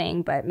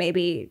happening, but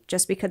maybe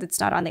just because it's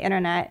not on the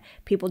internet,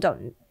 people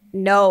don't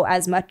know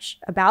as much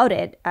about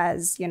it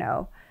as, you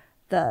know,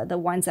 the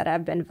ones that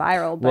have been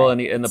viral. But Well,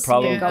 and the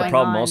problem going the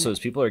problem on. also is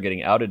people are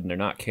getting outed and they're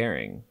not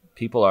caring.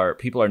 People are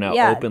now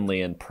Yeah.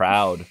 openly and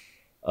proud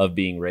of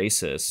being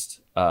racist.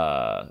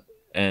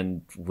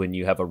 And when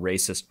you have a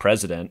racist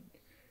president,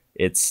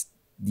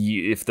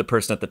 if the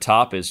person at the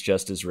top is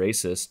just as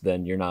racist,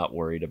 then you're not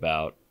worried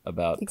about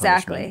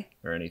Exactly. punishment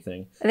or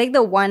anything. I think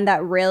the one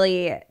that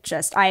really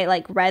just I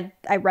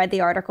read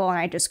the article and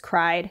I just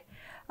cried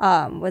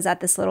was that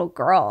this little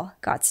girl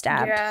got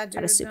stabbed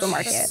at a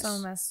supermarket so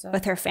messed up.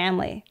 with her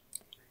family,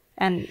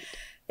 and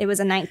it was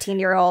a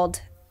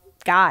 19-year-old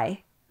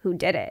guy who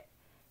did it,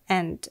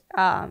 and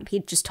he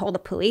just told the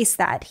police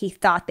that he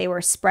thought they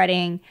were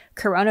spreading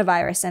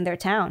coronavirus in their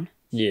town.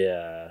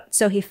 Yeah.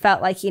 So he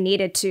felt like he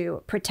needed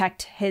to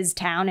protect his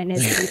town and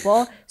his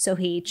people, so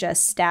he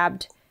just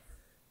stabbed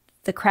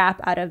the crap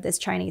out of this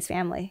Chinese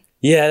family.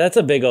 Yeah, that's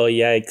a big old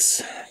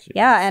yikes.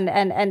 Yeah,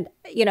 and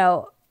you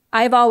know,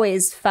 I've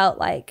always felt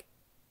like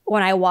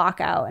when I walk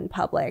out in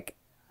public,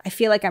 I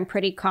feel like I'm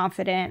pretty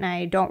confident and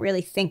I don't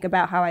really think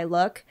about how I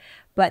look.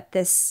 But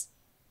this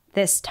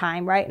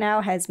time right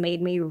now has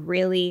made me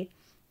really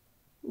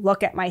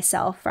look at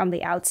myself from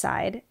the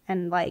outside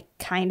and like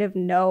kind of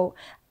know.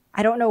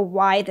 I don't know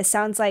why this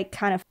sounds like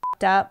kind of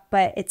fucked up,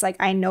 but it's like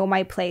I know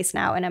my place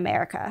now in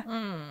America.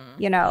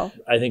 You know?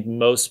 I think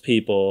most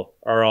people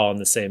are all on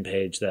the same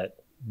page that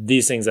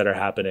these things that are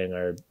happening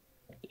are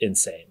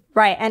insane.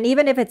 Right. And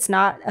even if it's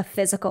not a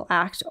physical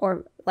act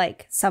or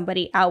like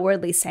somebody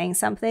outwardly saying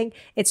something,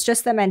 it's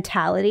just the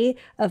mentality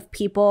of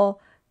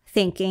people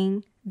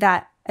thinking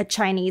that a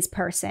Chinese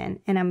person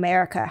in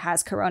America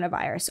has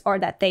coronavirus or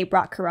that they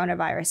brought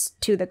coronavirus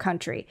to the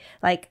country.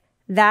 Like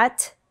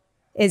that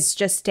is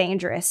just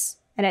dangerous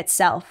in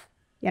itself,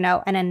 you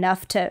know, and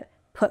enough to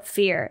put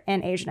fear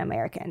in Asian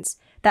Americans.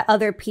 That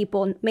other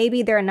people,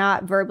 maybe they're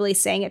not verbally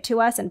saying it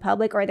to us in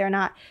public or they're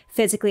not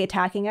physically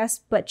attacking us,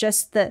 but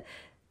just the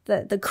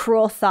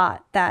cruel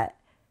thought that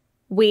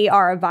we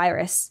are a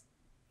virus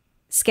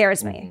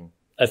scares me.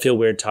 I feel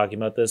weird talking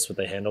about this with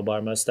a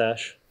handlebar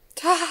mustache.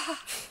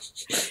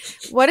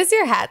 What does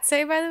your hat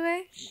say, by the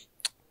way?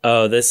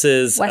 Oh, this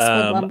is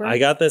Westwood Lumber? I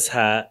got this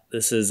hat.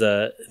 This is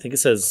I think it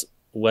says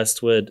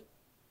Westwood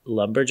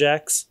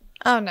Lumberjacks.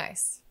 Oh,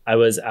 nice. I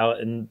was out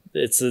in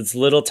it's this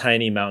little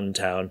tiny mountain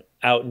town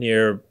out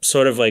near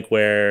sort of like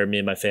where me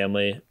and my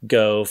family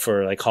go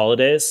for like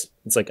holidays.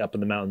 It's like up in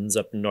the mountains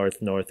up north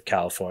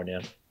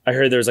California. I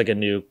heard there was like a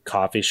new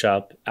coffee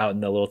shop out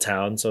in the little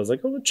town. So I was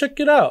like, oh, check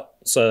it out.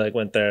 So I like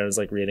went there. I was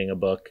like reading a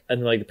book.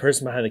 And like the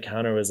person behind the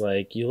counter was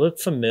like, you look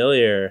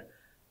familiar.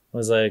 I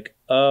was like,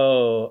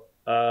 oh,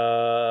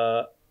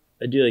 I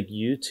do like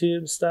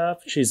YouTube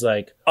stuff. She's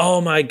like,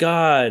 oh my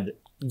God.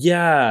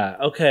 Yeah.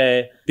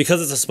 Okay.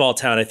 Because it's a small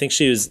town. I think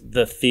she was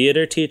the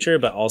theater teacher,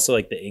 but also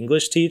like the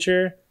English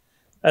teacher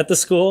at the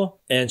school.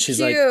 And she's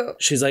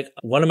like,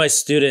 one of my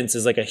students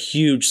is like a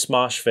huge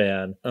Smosh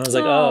fan. And I was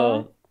like,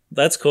 oh,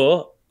 that's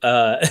cool.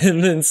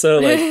 And then so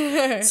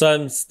like, so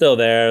I'm still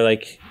there,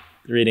 like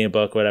reading a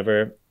book,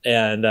 whatever.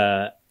 And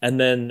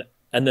then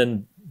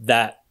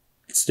that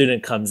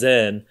student comes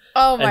in.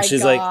 Oh my and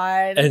she's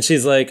God. And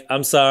she's like,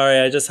 I'm sorry.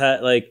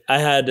 I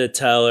had to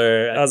tell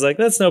her. I was like,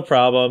 that's no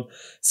problem.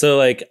 So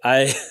like,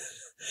 I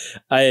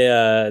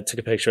took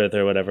a picture with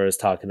her, whatever. I was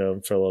talking to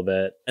him for a little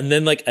bit. And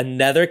then like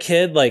another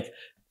kid like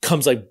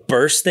comes like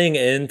bursting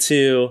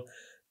into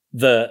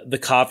the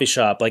coffee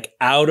shop, like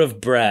out of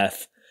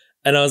breath.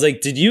 And I was like,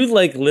 did you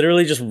like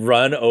literally just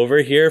run over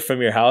here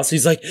from your house?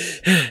 He's like,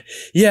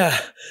 yeah.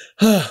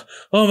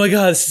 Oh my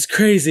God, this is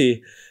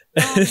crazy.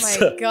 Oh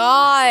my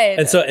God.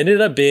 And so it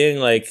ended up being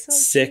like So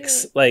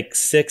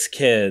six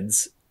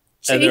kids.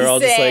 And they're all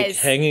just like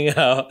Jesus. hanging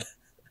out.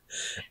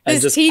 And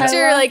This just teacher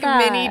I love like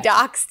that. mini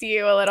doxed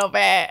you a little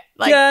bit.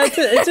 Like, yeah,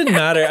 it didn't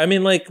matter. I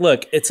mean, like,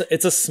 look, it's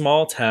a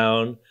small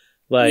town.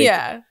 Like,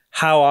 yeah.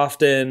 how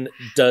often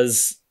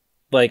does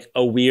like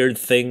a weird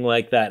thing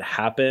like that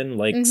happen?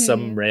 Like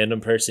some random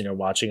person you're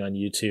watching on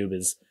YouTube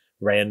is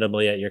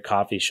randomly at your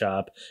coffee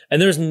shop and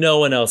there's no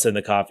one else in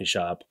the coffee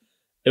shop.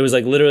 It was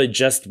like literally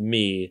just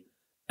me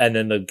and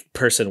then the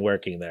person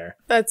working there.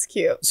 That's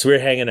cute. So we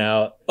were hanging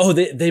out. Oh,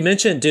 they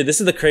mentioned, dude, this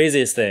is the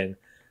craziest thing.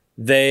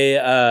 They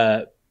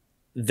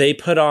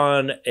put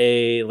on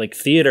a like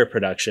theater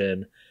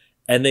production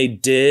and they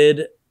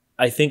did,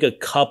 I think, a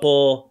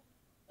couple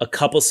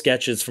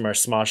sketches from our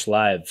Smosh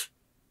Live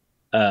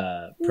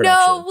production.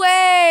 No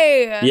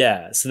way.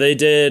 Yeah. So they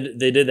did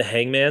the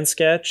Hangman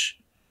sketch.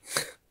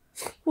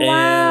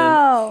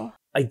 Wow.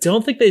 I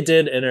don't think they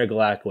did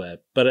Intergalactic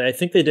Whip, but I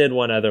think they did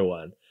one other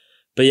one.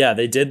 But yeah,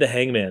 they did the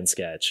Hangman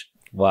sketch.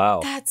 Wow.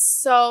 That's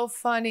so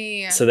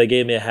funny. So they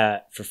gave me a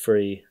hat for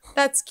free.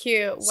 That's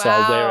cute. Wow. So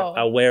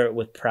I'll wear it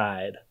with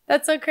pride.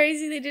 That's so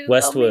crazy. They did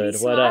Westwood, a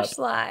what Smosh up?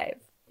 Live.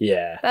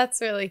 Yeah.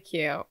 That's really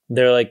cute.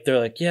 They're like,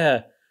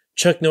 yeah,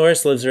 Chuck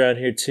Norris lives around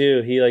here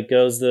too. He like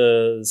goes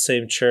to the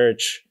same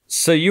church.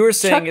 So you were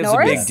saying Chuck it's a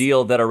Norris? big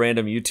deal that a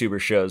random YouTuber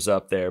shows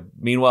up there.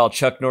 Meanwhile,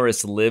 Chuck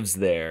Norris lives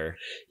there.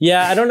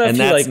 Yeah, I don't know if And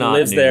he that's like not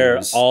lives there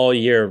news. all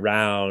year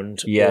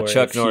round. Yeah, or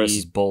Chuck if Norris he-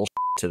 is bullshit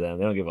to them.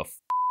 They don't give a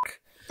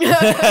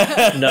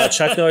No,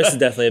 Chuck Norris is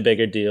definitely a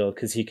bigger deal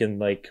because he can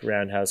like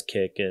roundhouse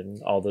kick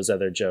and all those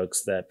other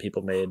jokes that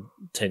people made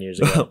 10 years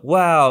ago.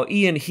 Wow,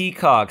 Ian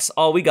Hecox.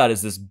 All we got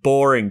is this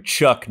boring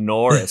Chuck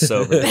Norris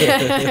over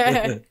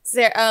there.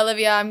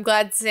 Olivia, I'm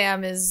glad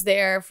Sam is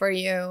there for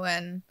you,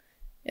 and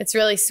it's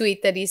really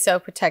sweet that he's so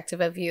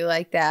protective of you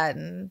like that.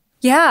 And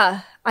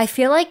Yeah. I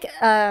feel like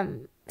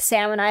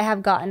Sam and I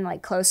have gotten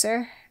like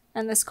closer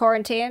in this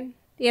quarantine.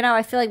 You know,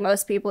 I feel like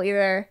most people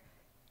either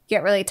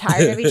get really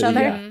tired of each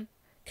other Yeah.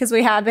 because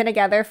we have been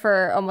together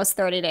for almost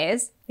 30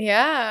 days.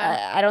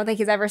 yeah, I don't think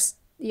he's ever,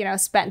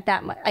 spent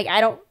that much. Like,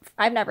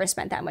 I've never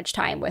spent that much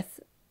time with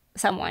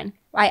someone.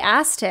 I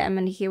asked him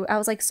and I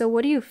was like, so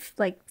what do you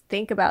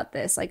think about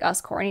this? Like us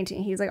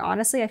quarantining? He's like,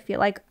 honestly, I feel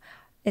like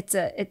it's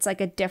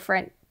like a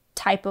different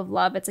type of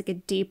love. It's like a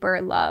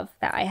deeper love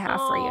that I have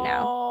for you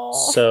now.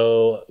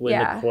 So when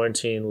Yeah. the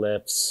quarantine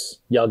lifts,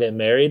 y'all get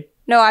married?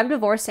 No, I'm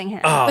divorcing him.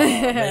 Oh,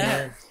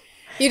 man.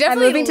 you I'm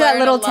definitely moving to that learn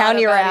little a lot town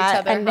you were about each at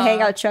other, and huh?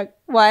 hang out. Chuck,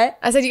 what?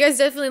 I said you guys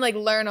definitely like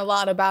learn a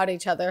lot about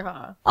each other,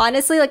 huh?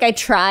 Honestly, like I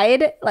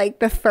tried like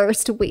the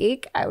first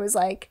week. I was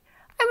like,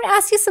 I'm gonna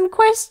ask you some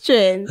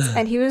questions.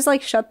 And he was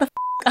like, shut the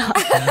up.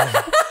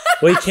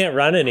 Well, you can't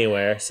run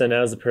anywhere, so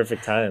now's the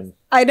perfect time.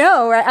 I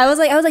know, right? I was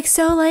like,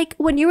 so like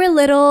when you were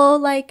little,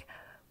 like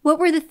what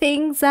were the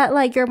things that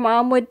like your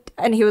mom would,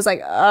 and he was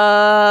like,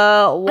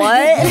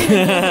 what?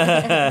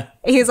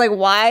 He was like,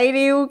 why do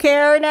you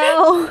care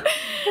now?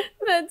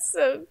 That's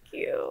so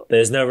cute.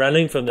 There's no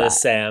running from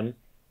this, Sam.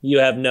 You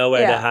have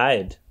nowhere to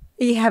hide.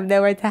 You have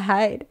nowhere to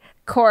hide.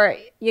 Court,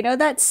 you know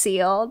that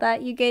seal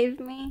that you gave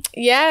me?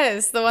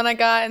 Yes, the one I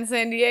got in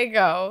San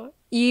Diego.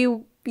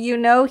 You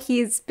know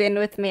he's been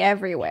with me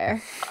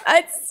everywhere.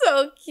 That's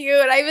so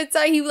cute. I even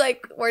saw you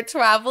like were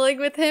traveling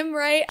with him,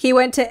 right? He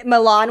went to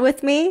Milan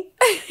with me.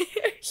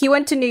 He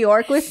went to New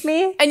York with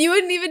me. And you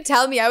wouldn't even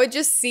tell me. I would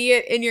just see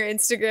it in your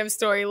Instagram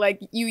story, like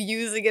you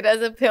using it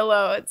as a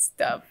pillow and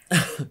stuff.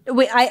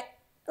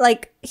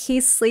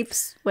 He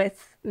sleeps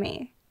with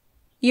me.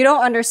 You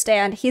don't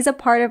understand. He's a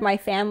part of my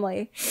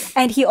family.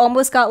 And he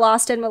almost got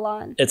lost in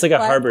Milan. It's like a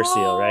harbor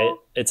seal, right?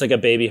 It's like a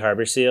baby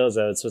harbor seal. Is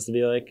that what it's supposed to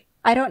be like?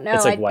 I don't know.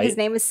 It's like white. His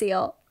name is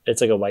Seal.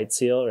 It's like a white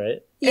seal,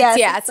 right? Yes,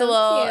 it's a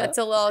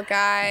little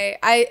guy.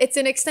 It's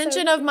an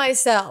extension of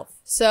myself.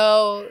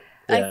 So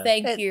I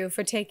thank you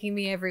for taking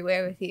me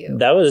everywhere with you.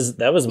 That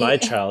was my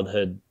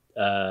childhood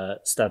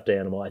stuffed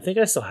animal. I think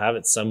I still have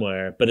it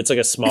somewhere, but it's like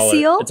a smaller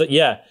seal. It's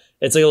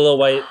like a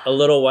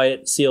little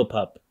white seal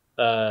pup.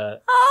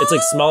 It's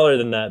like smaller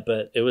than that,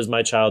 but it was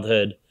my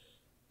childhood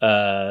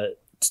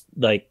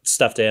like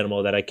stuffed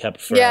animal that I kept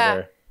forever.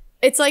 Yeah.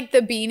 It's like the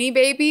Beanie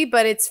Baby,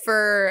 but it's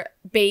for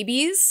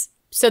babies.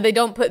 So they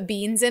don't put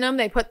beans in them.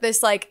 They put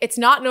this like, it's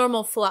not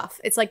normal fluff.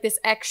 It's like this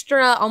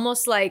extra,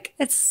 almost like.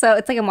 It's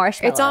like a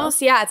marshmallow. It's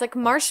almost, it's like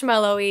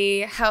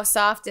marshmallowy, how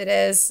soft it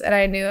is. And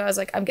I was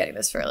like, I'm getting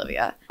this for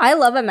Olivia. I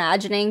love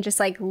imagining just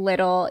like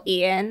little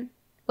Ian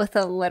with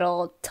a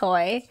little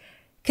toy.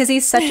 Because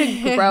he's such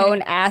a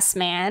grown ass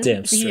man,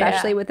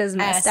 especially with his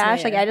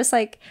mustache. Like I just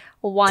like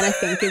want to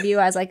think of you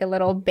as like a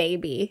little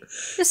baby.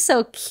 Just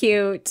so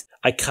cute.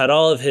 I cut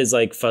all of his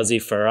like fuzzy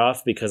fur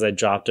off because I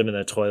dropped him in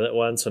the toilet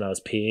once when I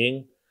was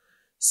peeing.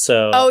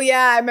 So oh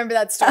yeah, I remember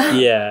that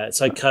story. Yeah,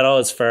 so I cut all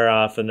his fur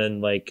off and then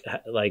like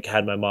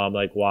had my mom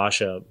like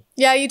wash him.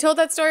 Yeah, you told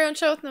that story on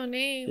Show with No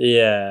Name.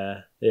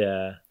 Yeah.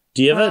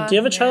 Do you have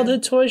a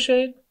childhood toy,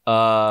 Shayne?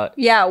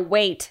 Yeah,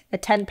 weight, a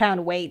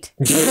 10-pound weight.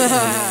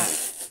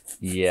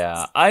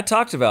 Yeah, I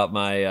talked about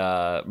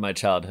my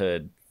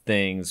childhood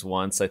things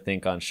once, I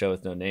think, on Show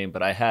with No Name,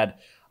 but I had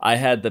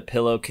the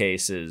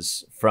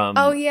pillowcases from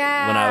when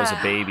I was a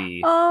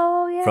baby.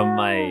 Oh yeah. From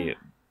my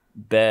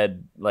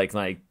bed, like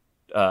my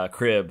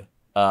crib.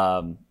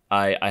 I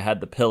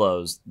had the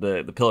pillows,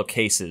 the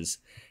pillowcases,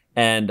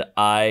 and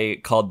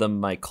I called them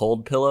my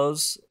cold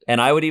pillows.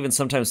 And I would even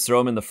sometimes throw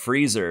them in the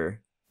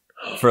freezer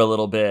for a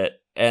little bit.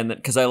 And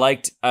because I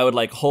would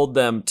like hold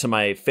them to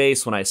my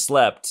face when I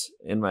slept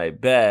in my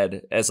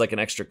bed as like an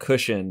extra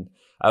cushion.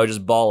 I would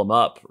just ball them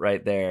up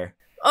right there.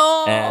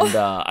 Oh. And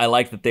I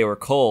liked that they were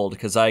cold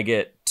because I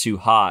get too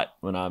hot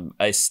when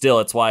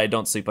it's why I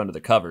don't sleep under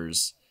the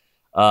covers.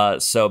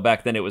 So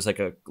back then it was like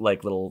a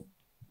little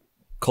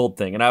cold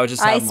thing, and I would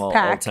just have them all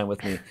the time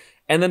with me.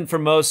 And then for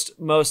most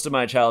of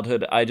my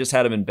childhood, I just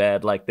had them in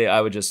bed. Like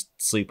I would just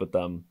sleep with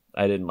them.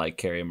 I didn't like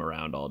carry them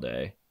around all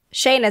day.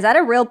 Shayne, is that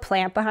a real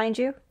plant behind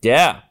you?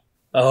 Yeah.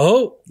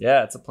 Oh,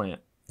 yeah, it's a plant.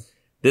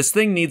 This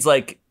thing needs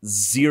like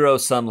 0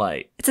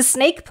 sunlight. It's a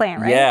snake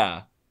plant, right?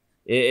 Yeah.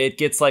 It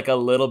gets like a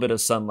little bit of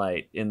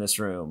sunlight in this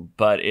room,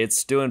 but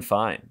it's doing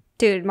fine.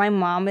 Dude, my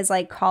mom is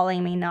like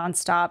calling me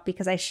nonstop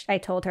because I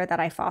told her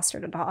that I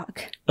fostered a dog.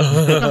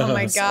 Oh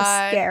my I'm God.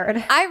 so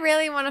scared. I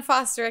really want to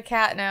foster a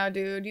cat now,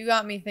 dude. You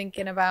got me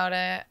thinking about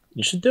it.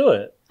 You should do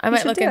it. I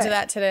might look into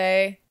that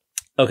today.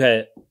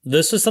 Okay,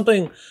 this was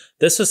something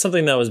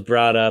that was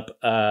brought up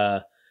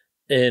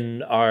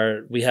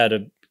we had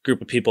a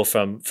group of people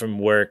from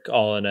work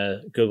all in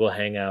a Google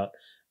Hangout,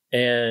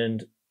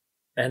 and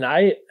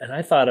I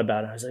thought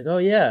about it. I was like, oh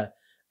yeah.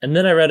 And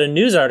then I read a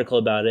news article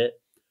about it.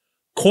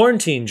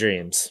 Quarantine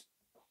dreams.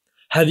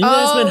 Have you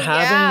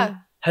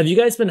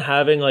guys been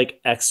having like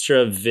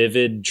extra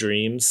vivid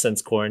dreams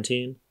since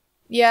quarantine?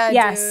 Yeah,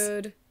 yes.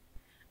 Dude.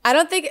 I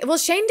don't think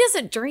Shayne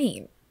doesn't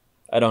dream.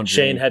 I don't dream.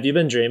 Shayne, have you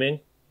been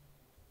dreaming?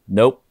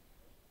 Nope.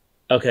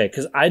 Okay,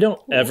 because I don't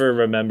ever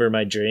remember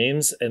my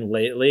dreams, and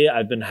lately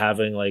I've been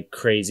having like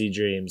crazy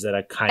dreams that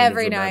I kind of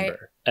remember. Night.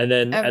 And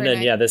then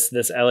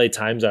this LA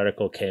Times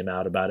article came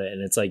out about it,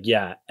 and it's like,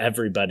 yeah,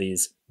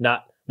 everybody's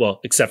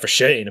except for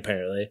Shayne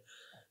apparently,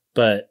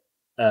 but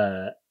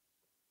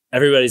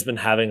everybody's been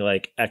having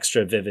like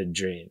extra vivid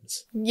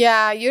dreams.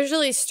 Yeah,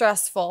 usually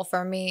stressful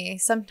for me.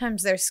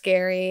 Sometimes they're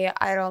scary.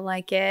 I don't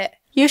like it.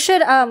 You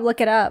should look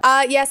it up.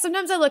 Yeah,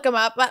 sometimes I look them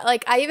up, but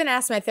like I even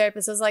asked my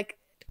therapist, I was like,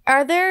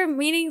 are there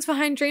meanings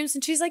behind dreams?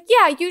 And she's like,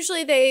 yeah,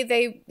 usually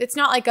they it's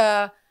not like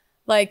a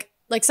like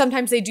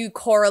sometimes they do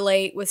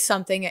correlate with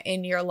something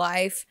in your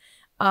life.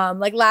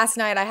 Like last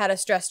night I had a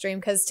stress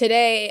dream because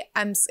today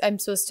I'm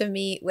supposed to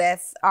meet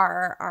with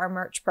our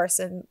merch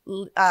person,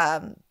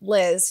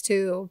 Liz,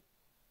 to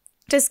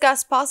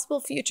discuss possible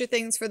future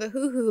things for the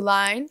Hoo Hoo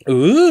line.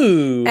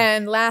 Ooh.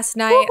 And last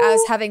night I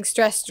was having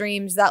stress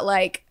dreams that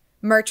like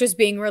merch was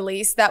being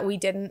released that we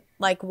didn't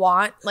like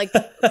want, like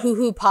Hoo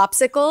Hoo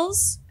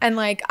popsicles, and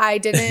like I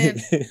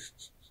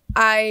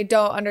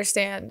don't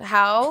understand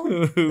how.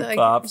 Like,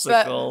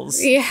 Popsicles.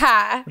 but,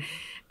 yeah.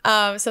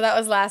 So that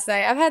was last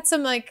night. I've had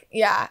some like,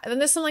 yeah. And then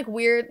there's some like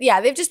weird,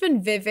 yeah, they've just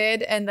been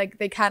vivid and like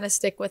they kind of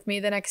stick with me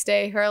the next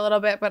day for a little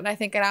bit. But I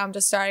think now I'm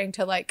just starting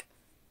to like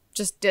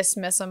just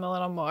dismiss them a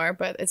little more.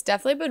 But it's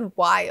definitely been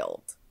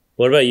wild.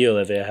 What about you,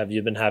 Olivia? Have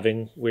you been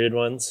having weird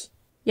ones?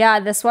 Yeah,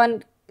 this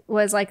one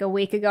was like a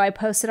week ago. I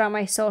posted on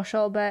my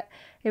social, but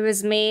it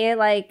was me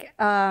like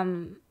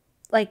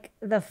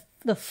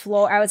the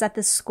floor. I was at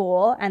the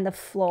school and the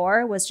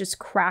floor was just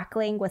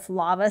crackling with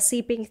lava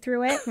seeping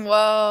through it.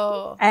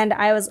 Whoa. And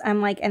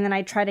I'm like, and then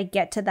I try to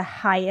get to the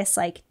highest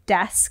like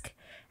desk,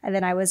 and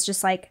then I was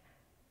just like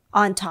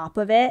on top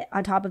of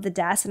the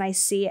desk, and I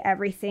see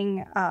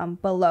everything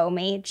below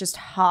me, just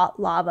hot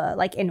lava,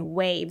 like in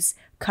waves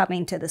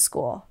coming to the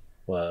school.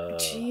 Whoa.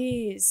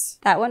 Jeez.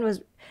 That one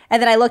was,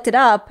 and then I looked it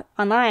up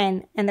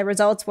online, and the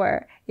results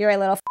were, "You're a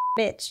little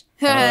bitch."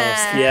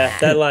 Yeah,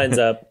 that lines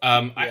up.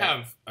 I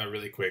have a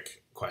really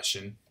quick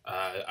question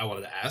I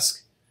wanted to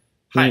ask.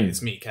 Hi,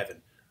 it's me,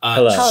 Kevin.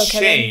 Hello. Hello,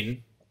 Kevin.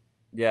 Shayne,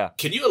 Yeah.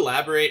 can you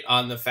elaborate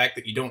on the fact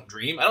that you don't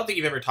dream? I don't think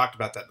you've ever talked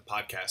about that in the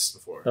podcast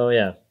before. Oh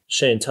yeah,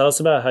 Shayne, tell us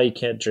about how you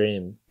can't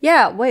dream.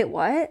 Yeah. Wait.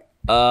 What?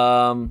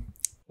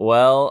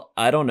 Well,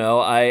 I don't know.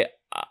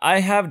 I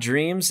have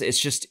dreams.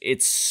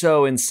 It's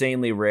so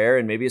insanely rare,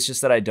 and maybe it's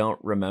just that I don't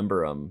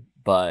remember them.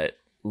 But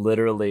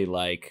literally,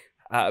 like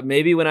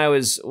maybe when I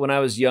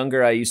was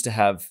younger, I used to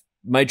have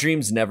my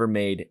dreams never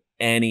made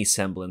any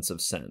semblance of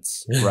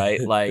sense,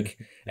 right? Like,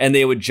 and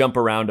they would jump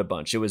around a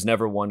bunch. It was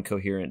never one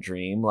coherent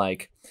dream.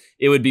 Like,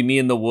 it would be me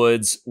in the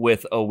woods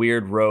with a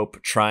weird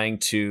rope trying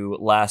to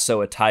lasso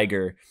a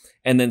tiger,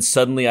 and then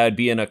suddenly I'd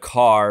be in a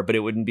car, but it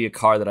wouldn't be a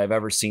car that I've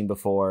ever seen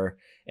before.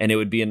 And it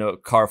would be in a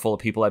car full of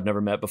people I've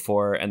never met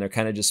before, and they're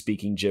kind of just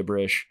speaking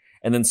gibberish.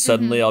 And then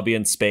suddenly I'll be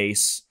in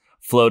space,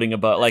 floating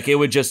above. Like, it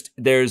would just,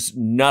 there's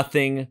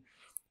nothing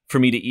for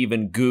me to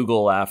even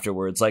Google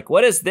afterwards. Like,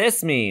 what does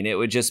this mean? It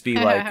would just be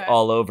like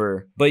all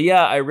over. But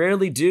yeah, I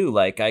rarely do.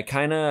 Like, I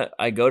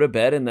go to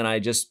bed and then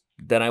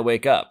I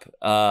wake up.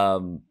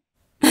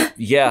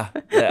 Yeah,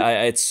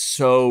 it's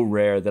so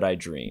rare that I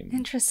dream.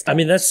 Interesting. I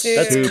mean, that's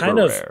Super kind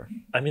of rare.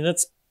 I mean,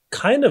 that's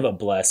kind of a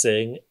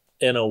blessing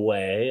in a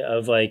way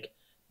of like,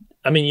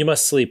 I mean, you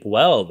must sleep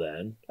well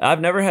then.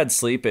 I've never had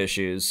sleep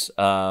issues.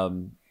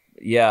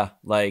 Yeah,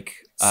 like.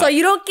 So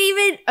you don't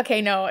even,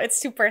 okay, no, it's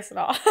too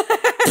personal. What?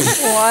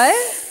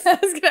 I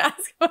was gonna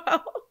ask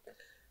about.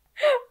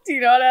 Do you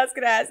know what I was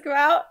gonna ask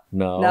about?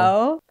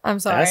 No. I'm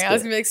sorry. Ask I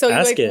was it. gonna be like, so you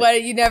Ask like, it.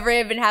 what? You never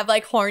even have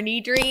like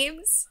horny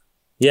dreams?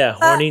 Yeah,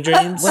 horny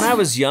dreams. When I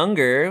was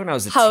younger, when I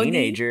was a Honey?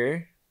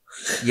 teenager.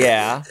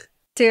 Yeah.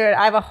 Dude,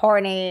 I have a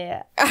horny.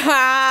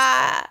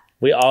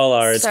 We all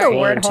are. It's Just the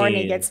word horny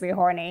quarantine. gets me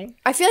horny.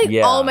 I feel like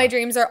Yeah. all my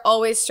dreams are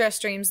always stress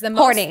dreams. The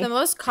Horny.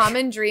 most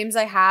common dreams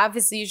I have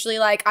is usually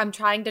like I'm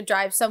trying to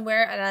drive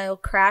somewhere and I'll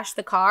crash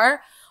the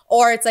car,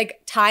 or it's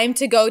like time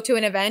to go to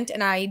an event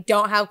and I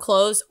don't have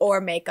clothes or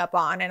makeup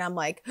on, and I'm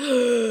like,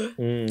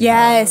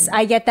 Yes,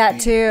 I get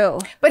that too.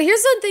 But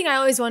here's the thing I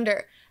always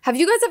wonder. Have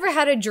you guys ever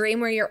had a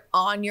dream where you're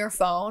on your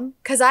phone?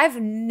 Because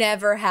I've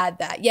never had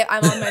that. Yeah,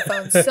 I'm on my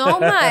phone so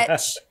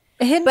much,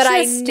 but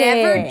I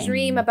never Interesting.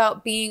 dream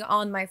about being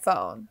on my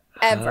phone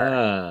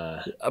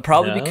ever.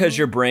 Probably No? because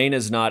your brain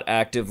is not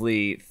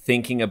actively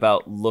thinking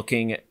about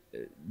looking.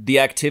 The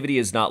activity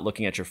is not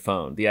looking at your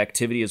phone. The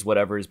activity is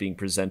whatever is being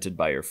presented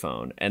by your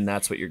phone. And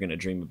that's what you're going to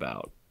dream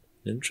about.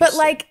 Interesting. But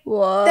like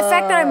Whoa. the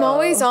fact that I'm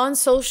always on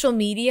social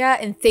media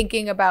and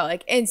thinking about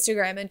like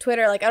Instagram and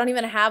Twitter, like I don't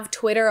even have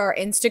Twitter or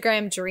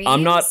Instagram dreams.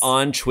 I'm not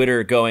on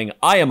Twitter going,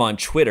 I am on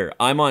Twitter.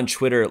 I'm on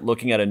Twitter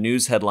looking at a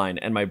news headline,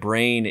 and my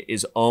brain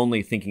is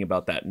only thinking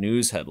about that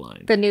news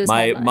headline. The news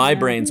headline, My yeah.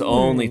 brain's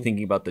only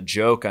thinking about the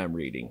joke I'm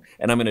reading,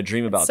 and I'm going to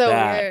dream about so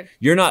that. weird.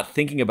 You're not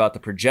thinking about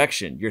the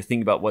projection. You're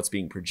thinking about what's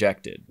being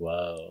projected.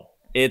 Whoa.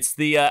 It's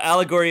the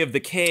allegory of the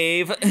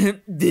cave.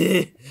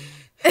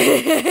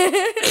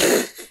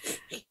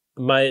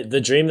 The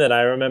dream that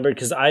I remembered,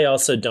 because I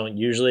also don't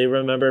usually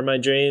remember my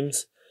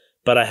dreams,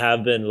 but I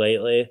have been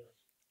lately.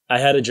 I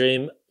had a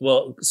dream.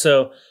 Well,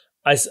 so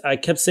I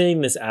kept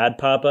seeing this ad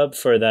pop up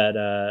for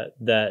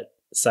that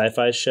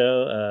sci-fi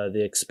show,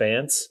 The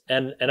Expanse,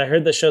 and I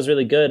heard the show's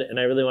really good, and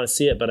I really want to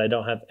see it, but I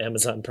don't have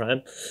Amazon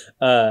Prime.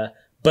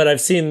 But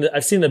I've seen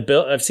the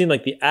bill. I've seen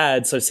like the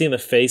ads, so I've seen the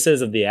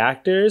faces of the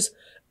actors.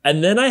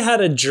 And then I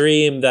had a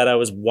dream that I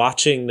was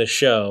watching the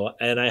show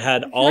and I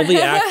had all the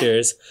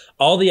actors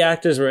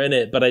were in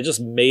it, but I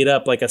just made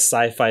up like a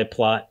sci-fi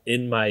plot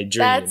in my dream.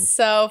 That's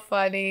so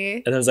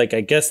funny. And I was like,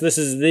 I guess this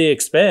is The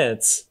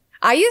Expanse.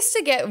 I used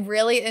to get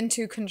really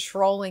into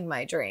controlling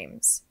my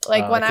dreams.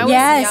 Like when I was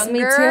Yes, younger. me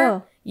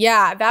too.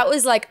 Yeah, that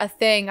was like a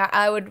thing.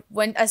 I would,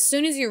 when as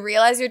soon as you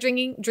realize you're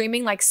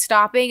dreaming, like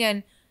stopping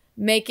and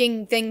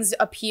making things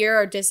appear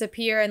or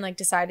disappear and like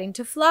deciding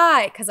to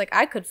fly, because like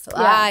I could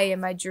fly in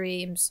my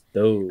dreams.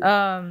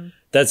 Oh,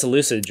 that's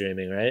lucid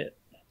dreaming, right?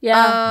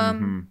 Yeah.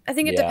 I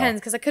think it depends,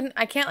 because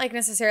I can't like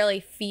necessarily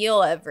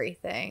feel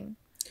everything.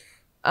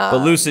 But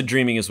lucid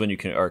dreaming is when you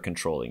are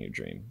controlling your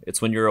dream. It's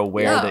when you're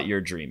aware that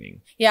you're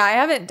dreaming. Yeah, I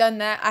haven't done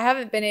that. I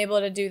haven't been able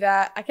to do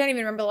that. I can't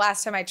even remember the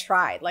last time I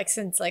tried, like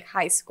since like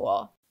high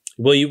school.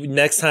 Well,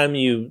 next time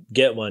you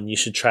get one, you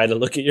should try to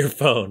look at your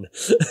phone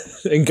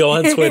and go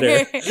on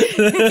Twitter.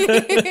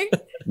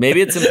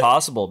 Maybe it's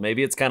impossible.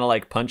 Maybe it's kind of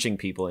like punching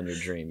people in your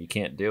dream. You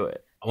can't do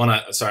it. I want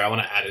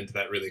to add into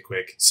that really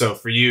quick. So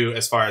for you,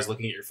 as far as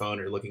looking at your phone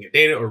or looking at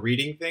data or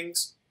reading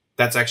things,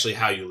 that's actually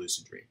how you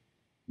lucid dream.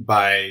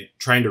 By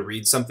trying to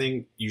read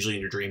something, usually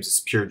in your dreams,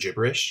 it's pure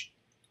gibberish.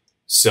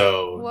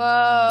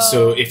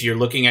 So if you're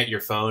looking at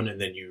your phone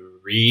and then you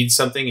read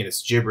something and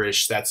it's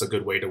gibberish, that's a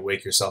good way to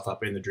wake yourself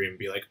up in the dream and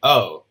be like,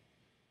 oh,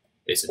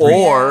 it's a dream.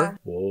 Or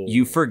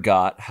you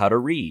forgot how to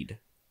read.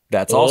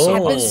 That's also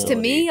happens to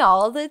me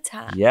all the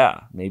time.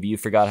 Yeah, maybe you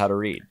forgot how to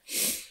read.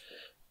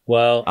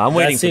 Well, I'm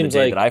waiting for the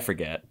day that I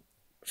forget.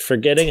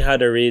 Forgetting how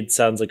to read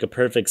sounds like a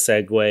perfect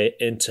segue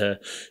into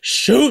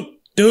shoot,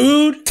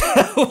 dude.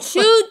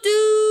 Shoot,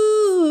 dude.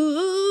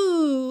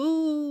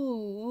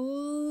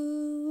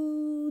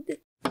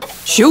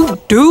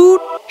 Shoot, dude.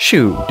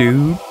 Shoot,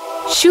 dude.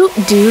 Shoot,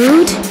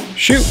 dude.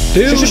 Shoot,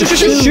 dude.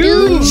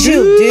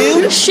 Shoot,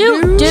 dude.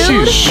 Shoot,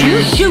 dude.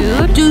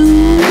 Shoot,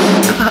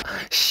 dude.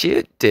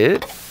 Shoot,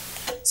 dude.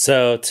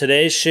 So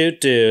today's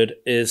shoot, dude,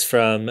 is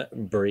from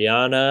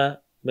Brianna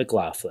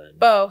McLaughlin.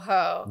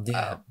 Boho.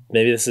 Yeah.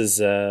 Maybe this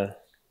is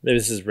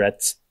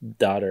Rhett's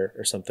daughter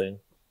or something.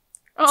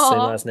 Aww. Same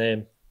last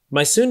name.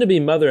 My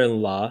soon-to-be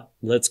mother-in-law,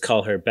 let's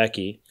call her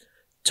Becky,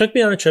 took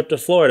me on a trip to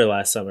Florida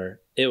last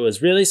summer. It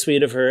was really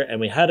sweet of her, and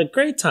we had a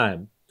great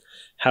time.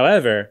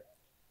 However,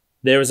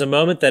 there was a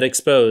moment that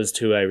exposed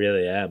who I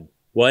really am.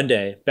 One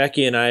day,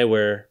 Becky and I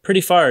were pretty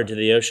far into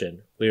the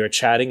ocean. We were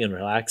chatting and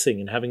relaxing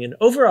and having an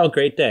overall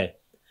great day.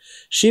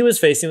 She was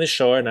facing the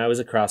shore, and I was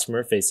across from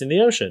her facing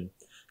the ocean.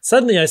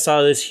 Suddenly, I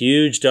saw this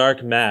huge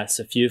dark mass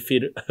a few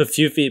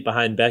feet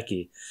behind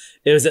Becky.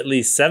 It was at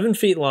least 7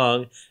 feet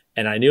long,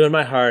 and I knew in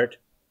my heart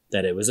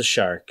that it was a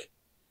shark.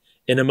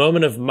 In a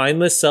moment of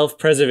mindless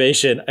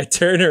self-preservation, I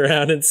turned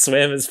around and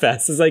swam as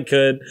fast as I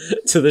could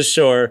to the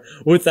shore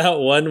without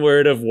one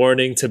word of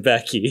warning to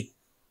Becky.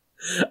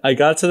 I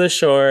got to the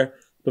shore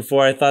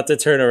before I thought to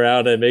turn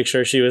around and make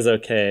sure she was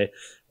okay.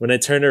 When I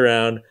turned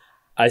around,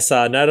 I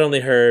saw not only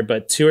her,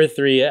 but 2 or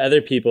 3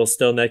 other people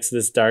still next to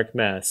this dark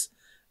mass.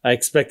 I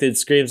expected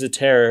screams of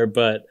terror,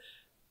 but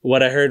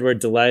what I heard were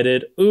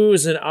delighted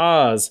oohs and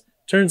ahs.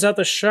 Turns out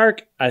the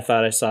shark I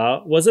thought I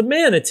saw was a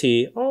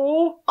manatee.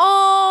 Oh,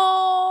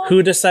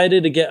 who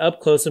decided to get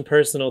up close and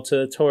personal to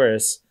the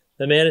tourists.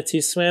 The manatee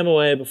swam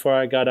away before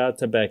I got out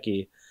to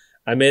Becky.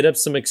 I made up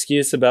some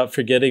excuse about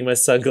forgetting my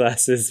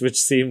sunglasses,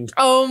 which seemed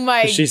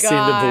she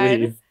seemed to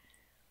believe.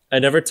 I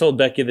never told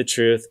Becky the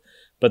truth,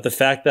 but the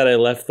fact that I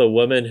left the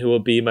woman who will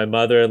be my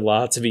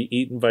mother-in-law to be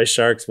eaten by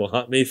sharks will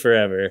haunt me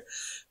forever.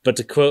 But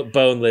to quote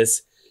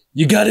Boneless,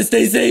 you gotta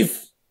stay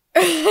safe.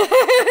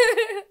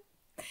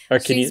 Or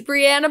She's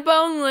Brianna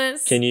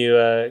Boneless. Can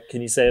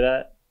you say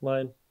that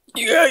line?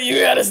 Yeah, you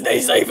gotta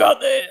stay safe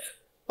out there.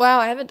 Wow,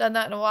 I haven't done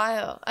that in a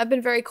while. I've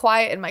been very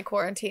quiet in my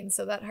quarantine,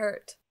 so that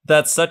hurt.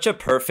 That's such a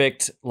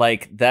perfect,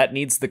 like, that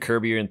needs the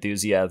Curb Your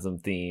Enthusiasm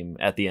theme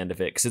at the end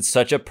of it, because it's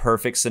such a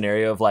perfect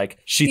scenario of, like,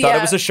 she thought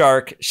it was a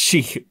shark,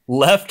 she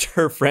left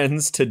her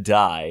friends to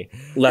die,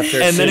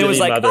 and then it was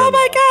like, oh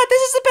my god,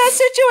 this is the best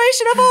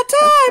situation of all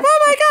time, oh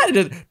my god,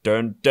 and just,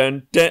 dun,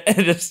 dun, dun,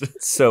 and it's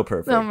so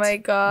perfect. Oh my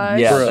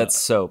god. Yeah, that's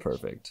so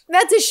perfect.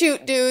 That's a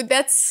shoot, dude.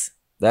 That's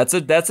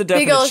a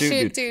definite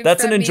shoot, dude.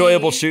 That's an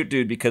enjoyable shoot,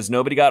 dude, because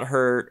nobody got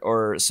hurt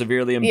or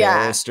severely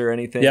embarrassed or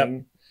anything.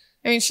 Yep.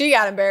 I mean, she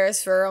got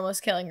embarrassed for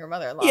almost killing her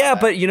mother-in-law. Yeah,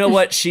 but you know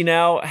what? She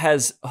now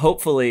has,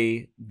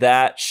 hopefully,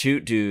 that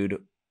shoot dude,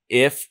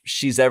 if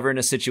she's ever in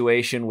a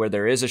situation where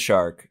there is a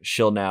shark,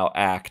 she'll now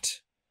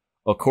act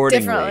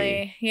accordingly.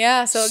 Differently.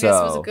 Yeah, so I guess it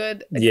was a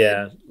good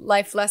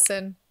life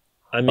lesson.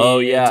 I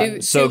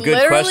mean, so to good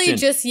literally question.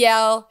 just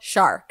yell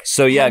shark.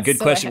 So good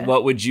question.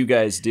 What would you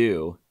guys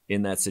do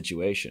in that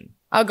situation?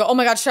 I'll go, oh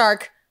my god,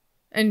 shark,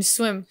 and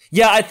swim.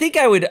 Yeah, I think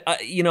I would,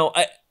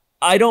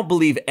 I don't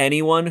believe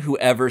anyone who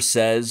ever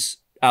says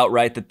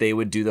outright that they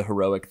would do the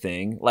heroic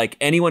thing. Like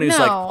anyone who's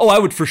like, oh, I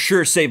would for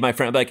sure save my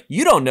friend. I'm like,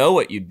 you don't know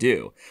what you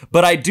do.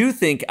 But I do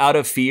think out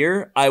of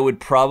fear, I would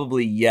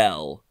probably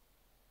yell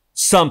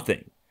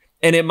something.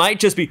 And it might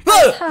just be,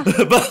 ah!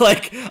 But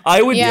like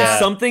I would do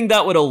something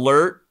that would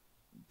alert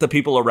the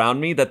people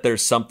around me that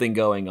there's something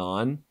going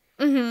on.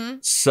 Mm-hmm.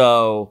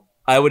 So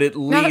I would at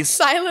least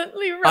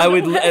silently run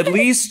away. At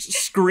least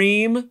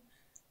scream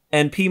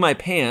and pee my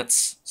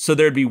pants so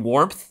there'd be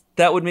warmth.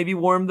 That would maybe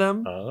warm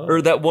them,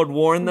 or that would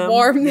warn them.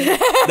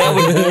 That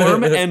would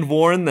warm and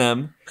warn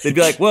them. They'd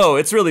be like, whoa,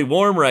 it's really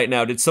warm right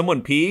now. Did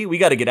someone pee? We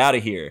got to get out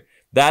of here.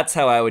 That's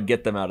how I would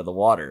get them out of the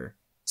water.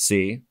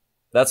 See?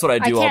 That's what I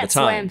do I all the can't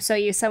time. swim,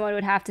 so someone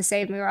would have to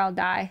save me or I'll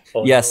die.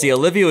 Oh, Yeah, no. see,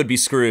 Olivia would be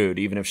screwed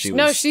even if she was.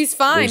 No, she's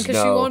fine there's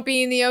because she no- won't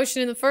be in the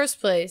ocean in the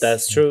first place.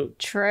 That's true.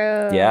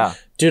 True. Yeah.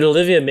 Dude,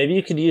 Olivia, maybe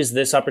you could use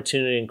this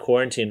opportunity in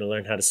quarantine to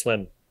learn how to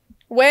swim.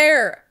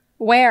 Where?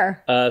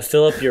 Where?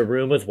 Fill up your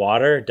room with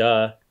water.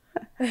 Duh.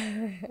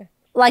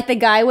 Like the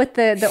guy with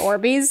the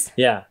Orbeez?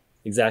 Yeah,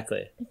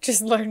 exactly.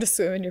 Just learn to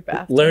swim in your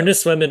bathroom. Learn to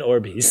swim in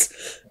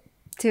Orbeez.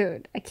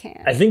 Dude, I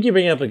can't. I think you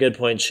bring up a good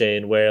point,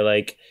 Shayne, where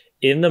like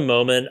in the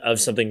moment of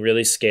something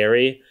really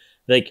scary,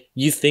 like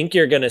you think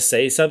you're gonna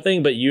say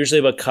something, but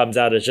usually what comes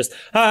out is just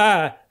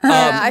I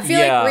feel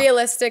yeah. like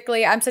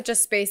realistically, I'm such a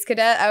space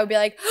cadet. I would be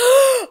like,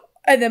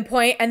 and then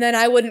point, and then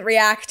I wouldn't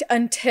react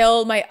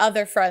until my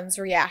other friends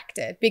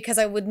reacted because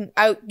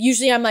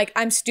usually I'm like,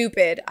 I'm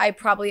stupid. I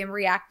probably am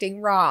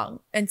reacting wrong.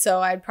 And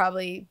so I'd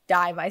probably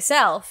die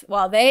myself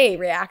while they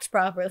react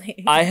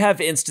properly. I have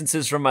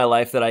instances from my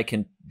life that I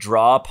can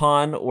draw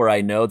upon where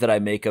I know that I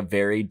make a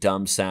very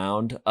dumb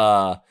sound.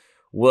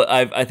 Well,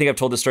 I think I've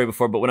told this story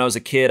before, but when I was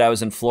a kid, I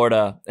was in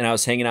Florida and I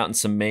was hanging out in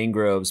some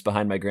mangroves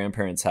behind my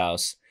grandparents'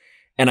 house.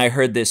 And I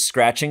heard this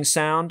scratching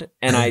sound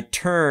and I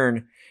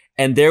turn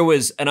and there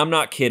was, and I'm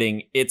not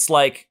kidding, it's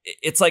like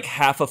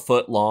half a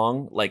foot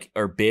long,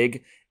 or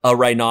big, a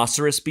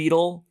rhinoceros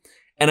beetle.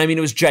 And I mean,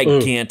 it was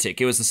gigantic.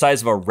 It was the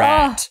size of a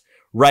rat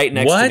right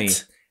next to me.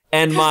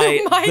 And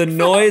the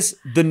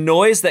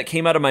noise that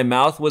came out of my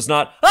mouth was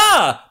not,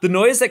 the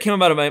noise that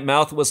came out of my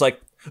mouth was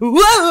like,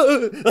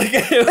 whoa! Like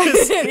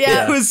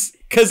it was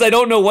because I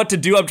don't know what to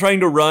do. I'm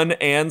trying to run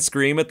and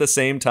scream at the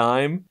same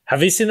time.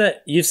 Have you seen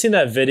that? You've seen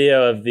that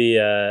video of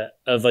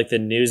the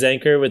news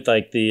anchor with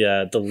like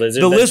the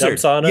lizard that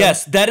jumps on him?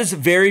 Yes, that is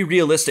very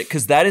realistic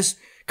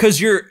because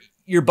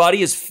your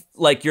body is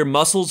like your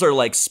muscles are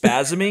like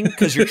spasming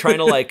because you're trying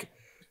to like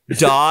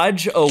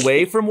dodge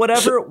away from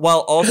whatever while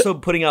also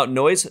putting out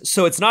noise.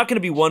 So it's not going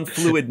to be one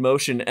fluid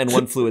motion and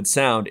one fluid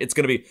sound. It's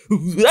going to be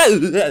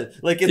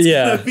like it's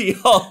going to be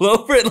all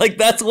over it. Like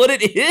that's what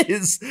it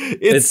is.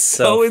 It's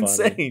so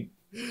insane.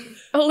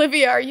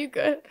 Olivia, are you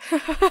good?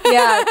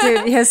 Yeah,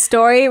 dude, his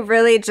story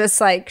really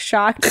just like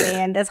shocked me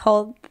and this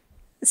whole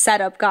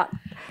setup got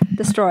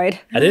destroyed.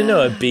 I didn't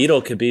know a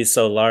beetle could be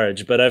so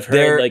large, but I've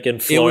heard like in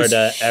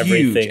Florida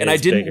everything and is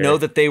I didn't bigger. know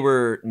that they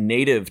were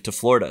native to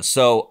Florida,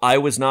 so I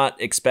was not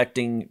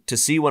expecting to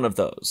see one of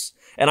those.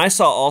 And I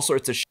saw all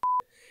sorts of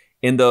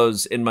in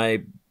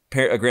my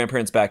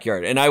grandparents'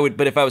 backyard. And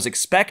but if I was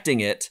expecting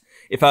it,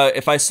 if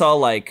I saw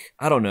like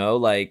I don't know,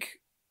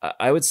 like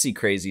I would see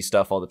crazy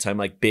stuff all the time,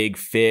 like big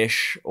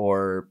fish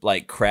or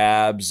like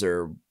crabs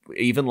or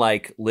even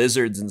like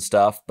lizards and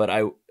stuff. But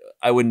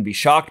I wouldn't be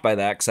shocked by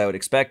that because I would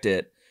expect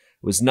it.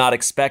 Was not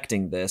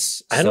expecting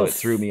this, so it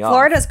threw me off.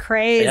 Florida's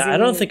crazy. Yeah, I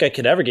don't think I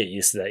could ever get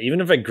used to that, even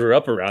if I grew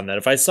up around that.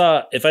 If I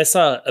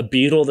saw a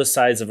beetle the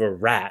size of a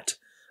rat,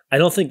 I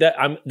don't think that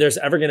there's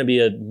ever going to be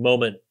a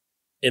moment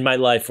in my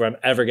life where I'm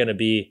ever going to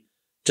be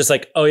just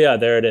like, oh yeah,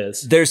 there it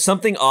is. There's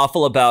something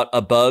awful about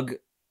a bug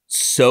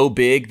so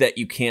big that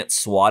you can't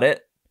swat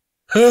it.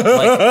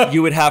 Like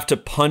you would have to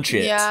punch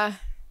it,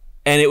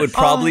 and it would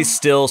probably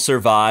still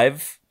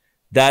survive.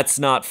 That's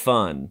not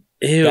fun.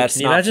 Ew, That's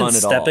can you not imagine fun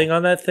at stepping all.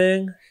 on that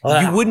thing?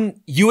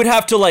 You would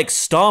have to like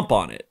stomp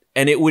on it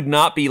and it would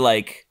not be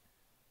like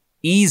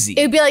easy.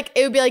 It would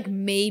be like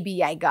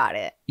maybe I got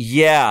it.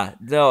 Yeah.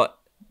 No.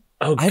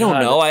 Oh, I don't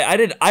know.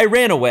 I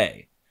ran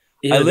away.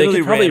 Yeah, I literally they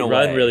could probably ran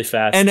run away really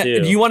fast and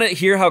too. do you want to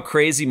hear how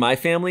crazy my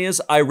family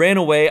is? I ran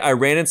away. I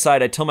ran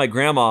inside. I tell my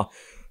grandma,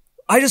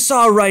 I just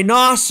saw a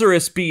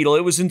rhinoceros beetle.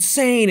 It was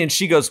insane. And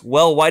she goes,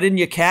 well, why didn't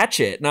you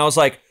catch it? And I was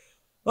like,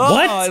 oh,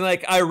 what? And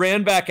like I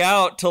ran back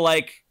out to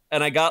like,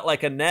 and I got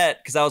like a net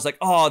because I was like,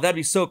 oh, that'd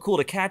be so cool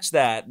to catch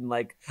that. And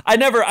like,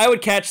 I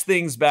would catch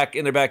things back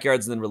in their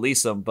backyards and then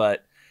release them,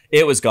 but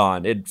it was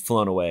gone. It'd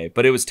flown away,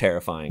 but it was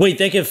terrifying. Wait,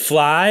 they can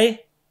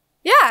fly?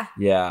 Yeah.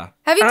 Yeah.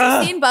 Have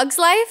you seen Bug's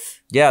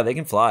Life? Yeah, they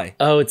can fly.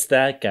 Oh, it's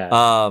that guy.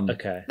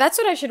 Okay. That's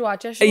what I should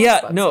watch. I should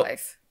watch Bug's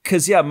Life.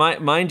 Because, yeah,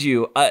 mind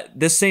you,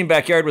 this same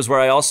backyard was where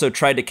I also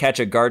tried to catch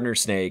a gardener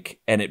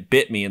snake, and it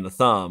bit me in the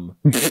thumb.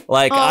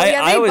 Like,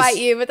 they bite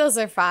you, but those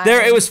are fine.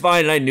 It was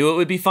fine, and I knew it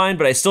would be fine,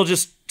 but I still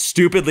just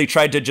stupidly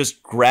tried to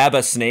just grab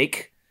a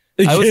snake.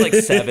 I was like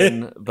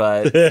 7,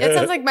 but... It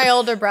sounds like my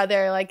older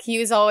brother. Like, he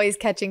was always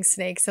catching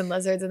snakes and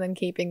lizards and then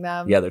keeping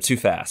them. Yeah, they're too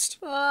fast.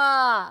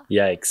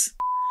 Yikes.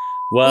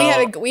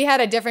 Well, we had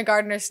a different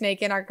gardener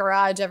snake in our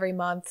garage every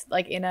month,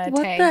 like in a tank.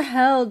 What the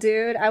hell,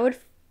 dude? I would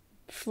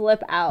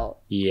flip out.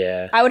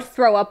 Yeah. I would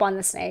throw up on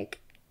the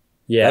snake.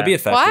 Yeah. That'd be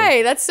effective.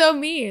 Why? That's so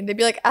mean. They'd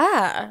be like,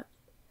 Because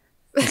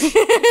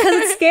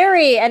it's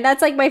scary, and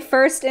that's like my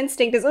first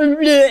instinct is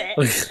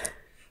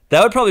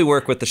That would probably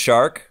work with the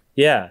shark.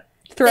 Yeah.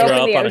 throw Throw up in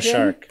up the on a ocean.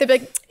 shark. They'd be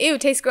like, ew,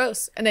 tastes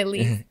gross. And they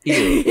leave. Ew,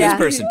 Yeah. This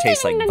person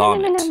tastes like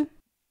vomit.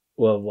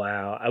 Well,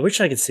 wow. I wish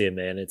I could see a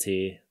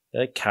manatee.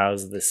 They're like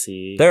cows of the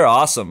sea. They're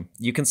awesome.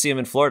 You can see them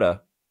in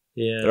Florida.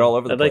 Yeah. They're all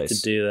over the I'd place. like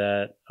to do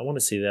that. I want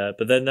to see that.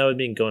 But then that would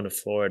mean going to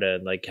Florida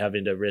and like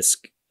having to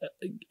risk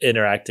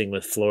interacting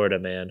with Florida,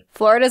 man.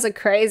 Florida's a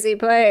crazy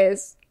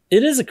place.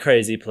 It is a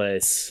crazy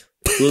place.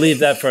 We'll leave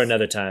that for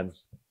another time.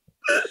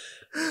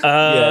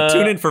 Yeah,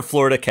 tune in for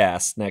Florida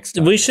Cast next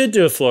time. We should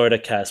do a Florida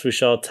cast. We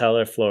should all tell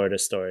our Florida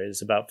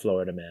stories about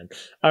Florida Man.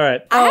 All right.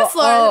 I have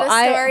Florida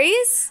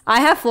stories. I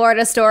have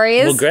Florida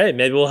stories. Well, great.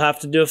 Maybe we'll have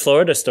to do a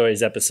Florida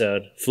stories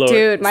episode.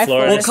 Dude, my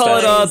Florida We'll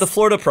call stories. it the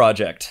Florida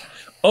Project.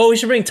 Oh, we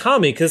should bring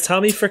Tommy because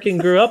Tommy freaking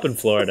grew up in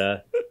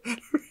Florida.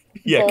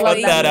 Yeah,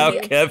 cut that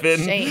out, Kevin.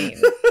 Shayne.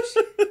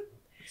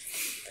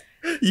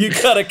 You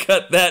gotta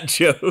cut that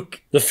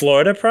joke. The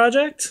Florida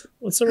Project?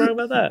 What's so wrong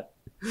about that?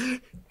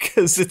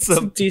 Because it's It's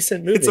a a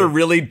decent movie. It's a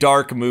really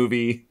dark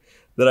movie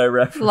that I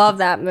reference. Love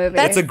that movie.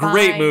 It's a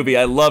great fine. movie.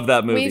 I love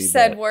that movie. We've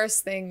said but- worse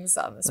things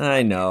on this.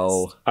 I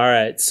know. All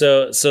right,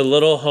 so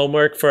little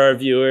homework for our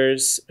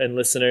viewers and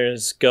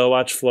listeners: go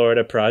watch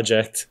Florida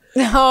Project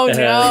Oh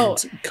no!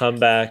 and come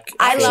back.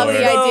 I love the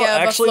Florida. idea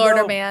of Actually, a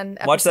Florida though, Man.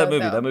 Watch that episode,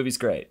 movie. though. That movie's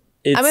great.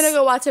 It's I'm gonna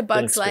go watch A an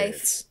Bug's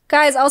experience.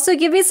 Guys, also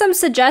give me some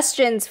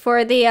suggestions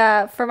for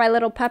the for my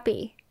little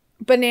puppy.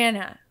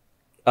 Banana.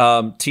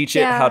 Teach it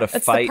Yeah, how to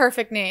That's fight. the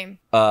perfect name.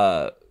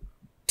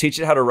 Teach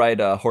it how to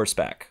ride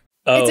horseback.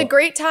 Oh, It's a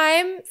great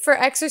time for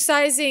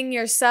exercising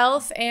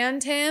yourself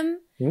and him.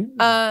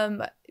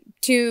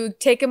 To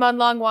take him on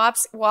long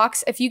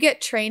walks. If you get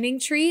training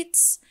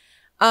treats,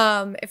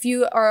 if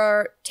you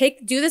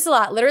do this a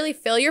lot, literally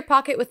fill your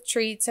pocket with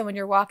treats, and when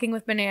you're walking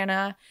with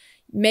Banana,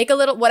 make a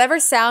little whatever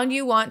sound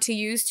you want to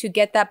use to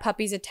get that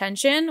puppy's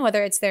attention,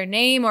 whether it's their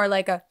name or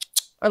like a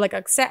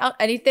sound,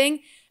 anything.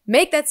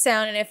 Make that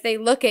sound, and if they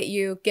look at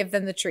you, give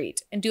them the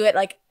treat, and do it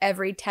like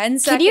every 10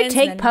 seconds. Can you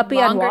take and then puppy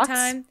on longer walks?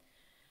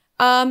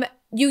 Time.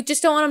 You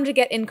just don't want them to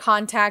get in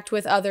contact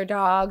with other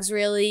dogs,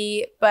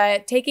 really.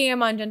 But taking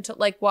them on gentle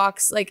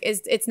walks,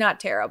 it's not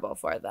terrible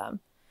for them.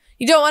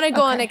 You don't want to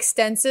go on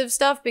extensive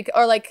stuff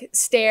or like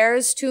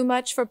stairs too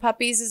much for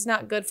puppies is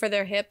not good for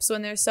their hips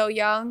when they're so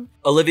young.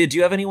 Olivia, do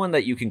you have anyone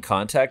that you can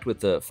contact with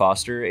the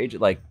foster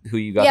agent, like who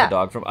you got Yeah. the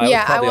dog from? I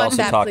Yeah, would probably I want also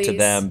that, talk to please.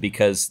 them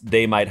because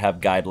they might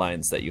have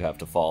guidelines that you have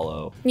to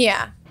follow.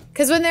 Yeah.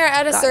 Because when they're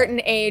at a Got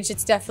certain age,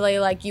 it's definitely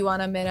like you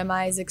want to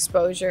minimize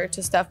exposure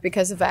to stuff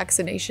because of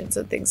vaccinations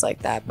and things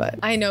like that. But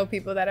I know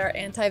people that are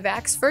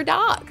anti-vax for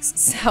dogs,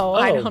 so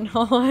I Oh. don't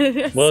know what it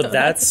is. Well, So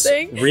that's the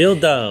thing. real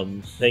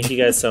dumb. Thank you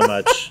guys so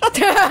much.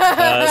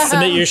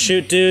 Submit your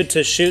shoot dude to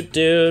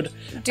shootdude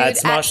at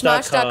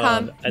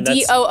smosh.com. And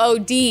that's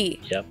DOOD.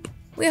 Yep.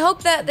 We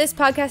hope that this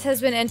podcast has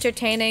been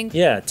entertaining.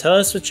 Yeah, tell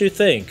us what you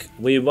think.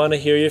 We want to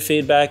hear your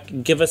feedback.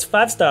 Give us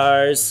 5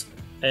 stars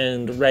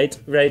and rate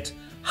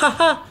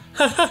podcast.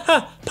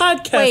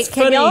 Wait,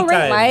 can funny y'all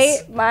rate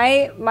times.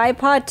 my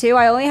pod too?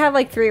 I only have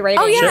like 3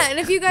 ratings. Oh yeah, Sure. and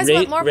if you guys Rate-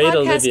 want more rate podcast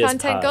Olivia's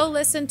content, pod. go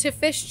listen to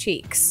Fish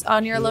Cheeks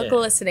on your local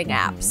listening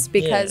apps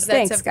because Yeah.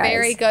 that's Thanks, a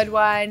very guys. good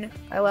one.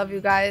 I love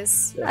you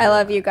guys. I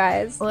love you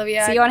guys.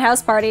 Olivia. See you on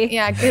house party.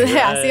 Yeah, see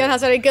you on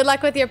house party. Good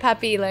luck with your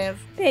puppy, Liv.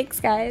 Thanks,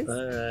 guys. All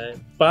right.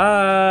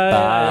 Bye.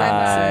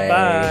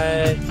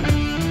 Bye. Bye.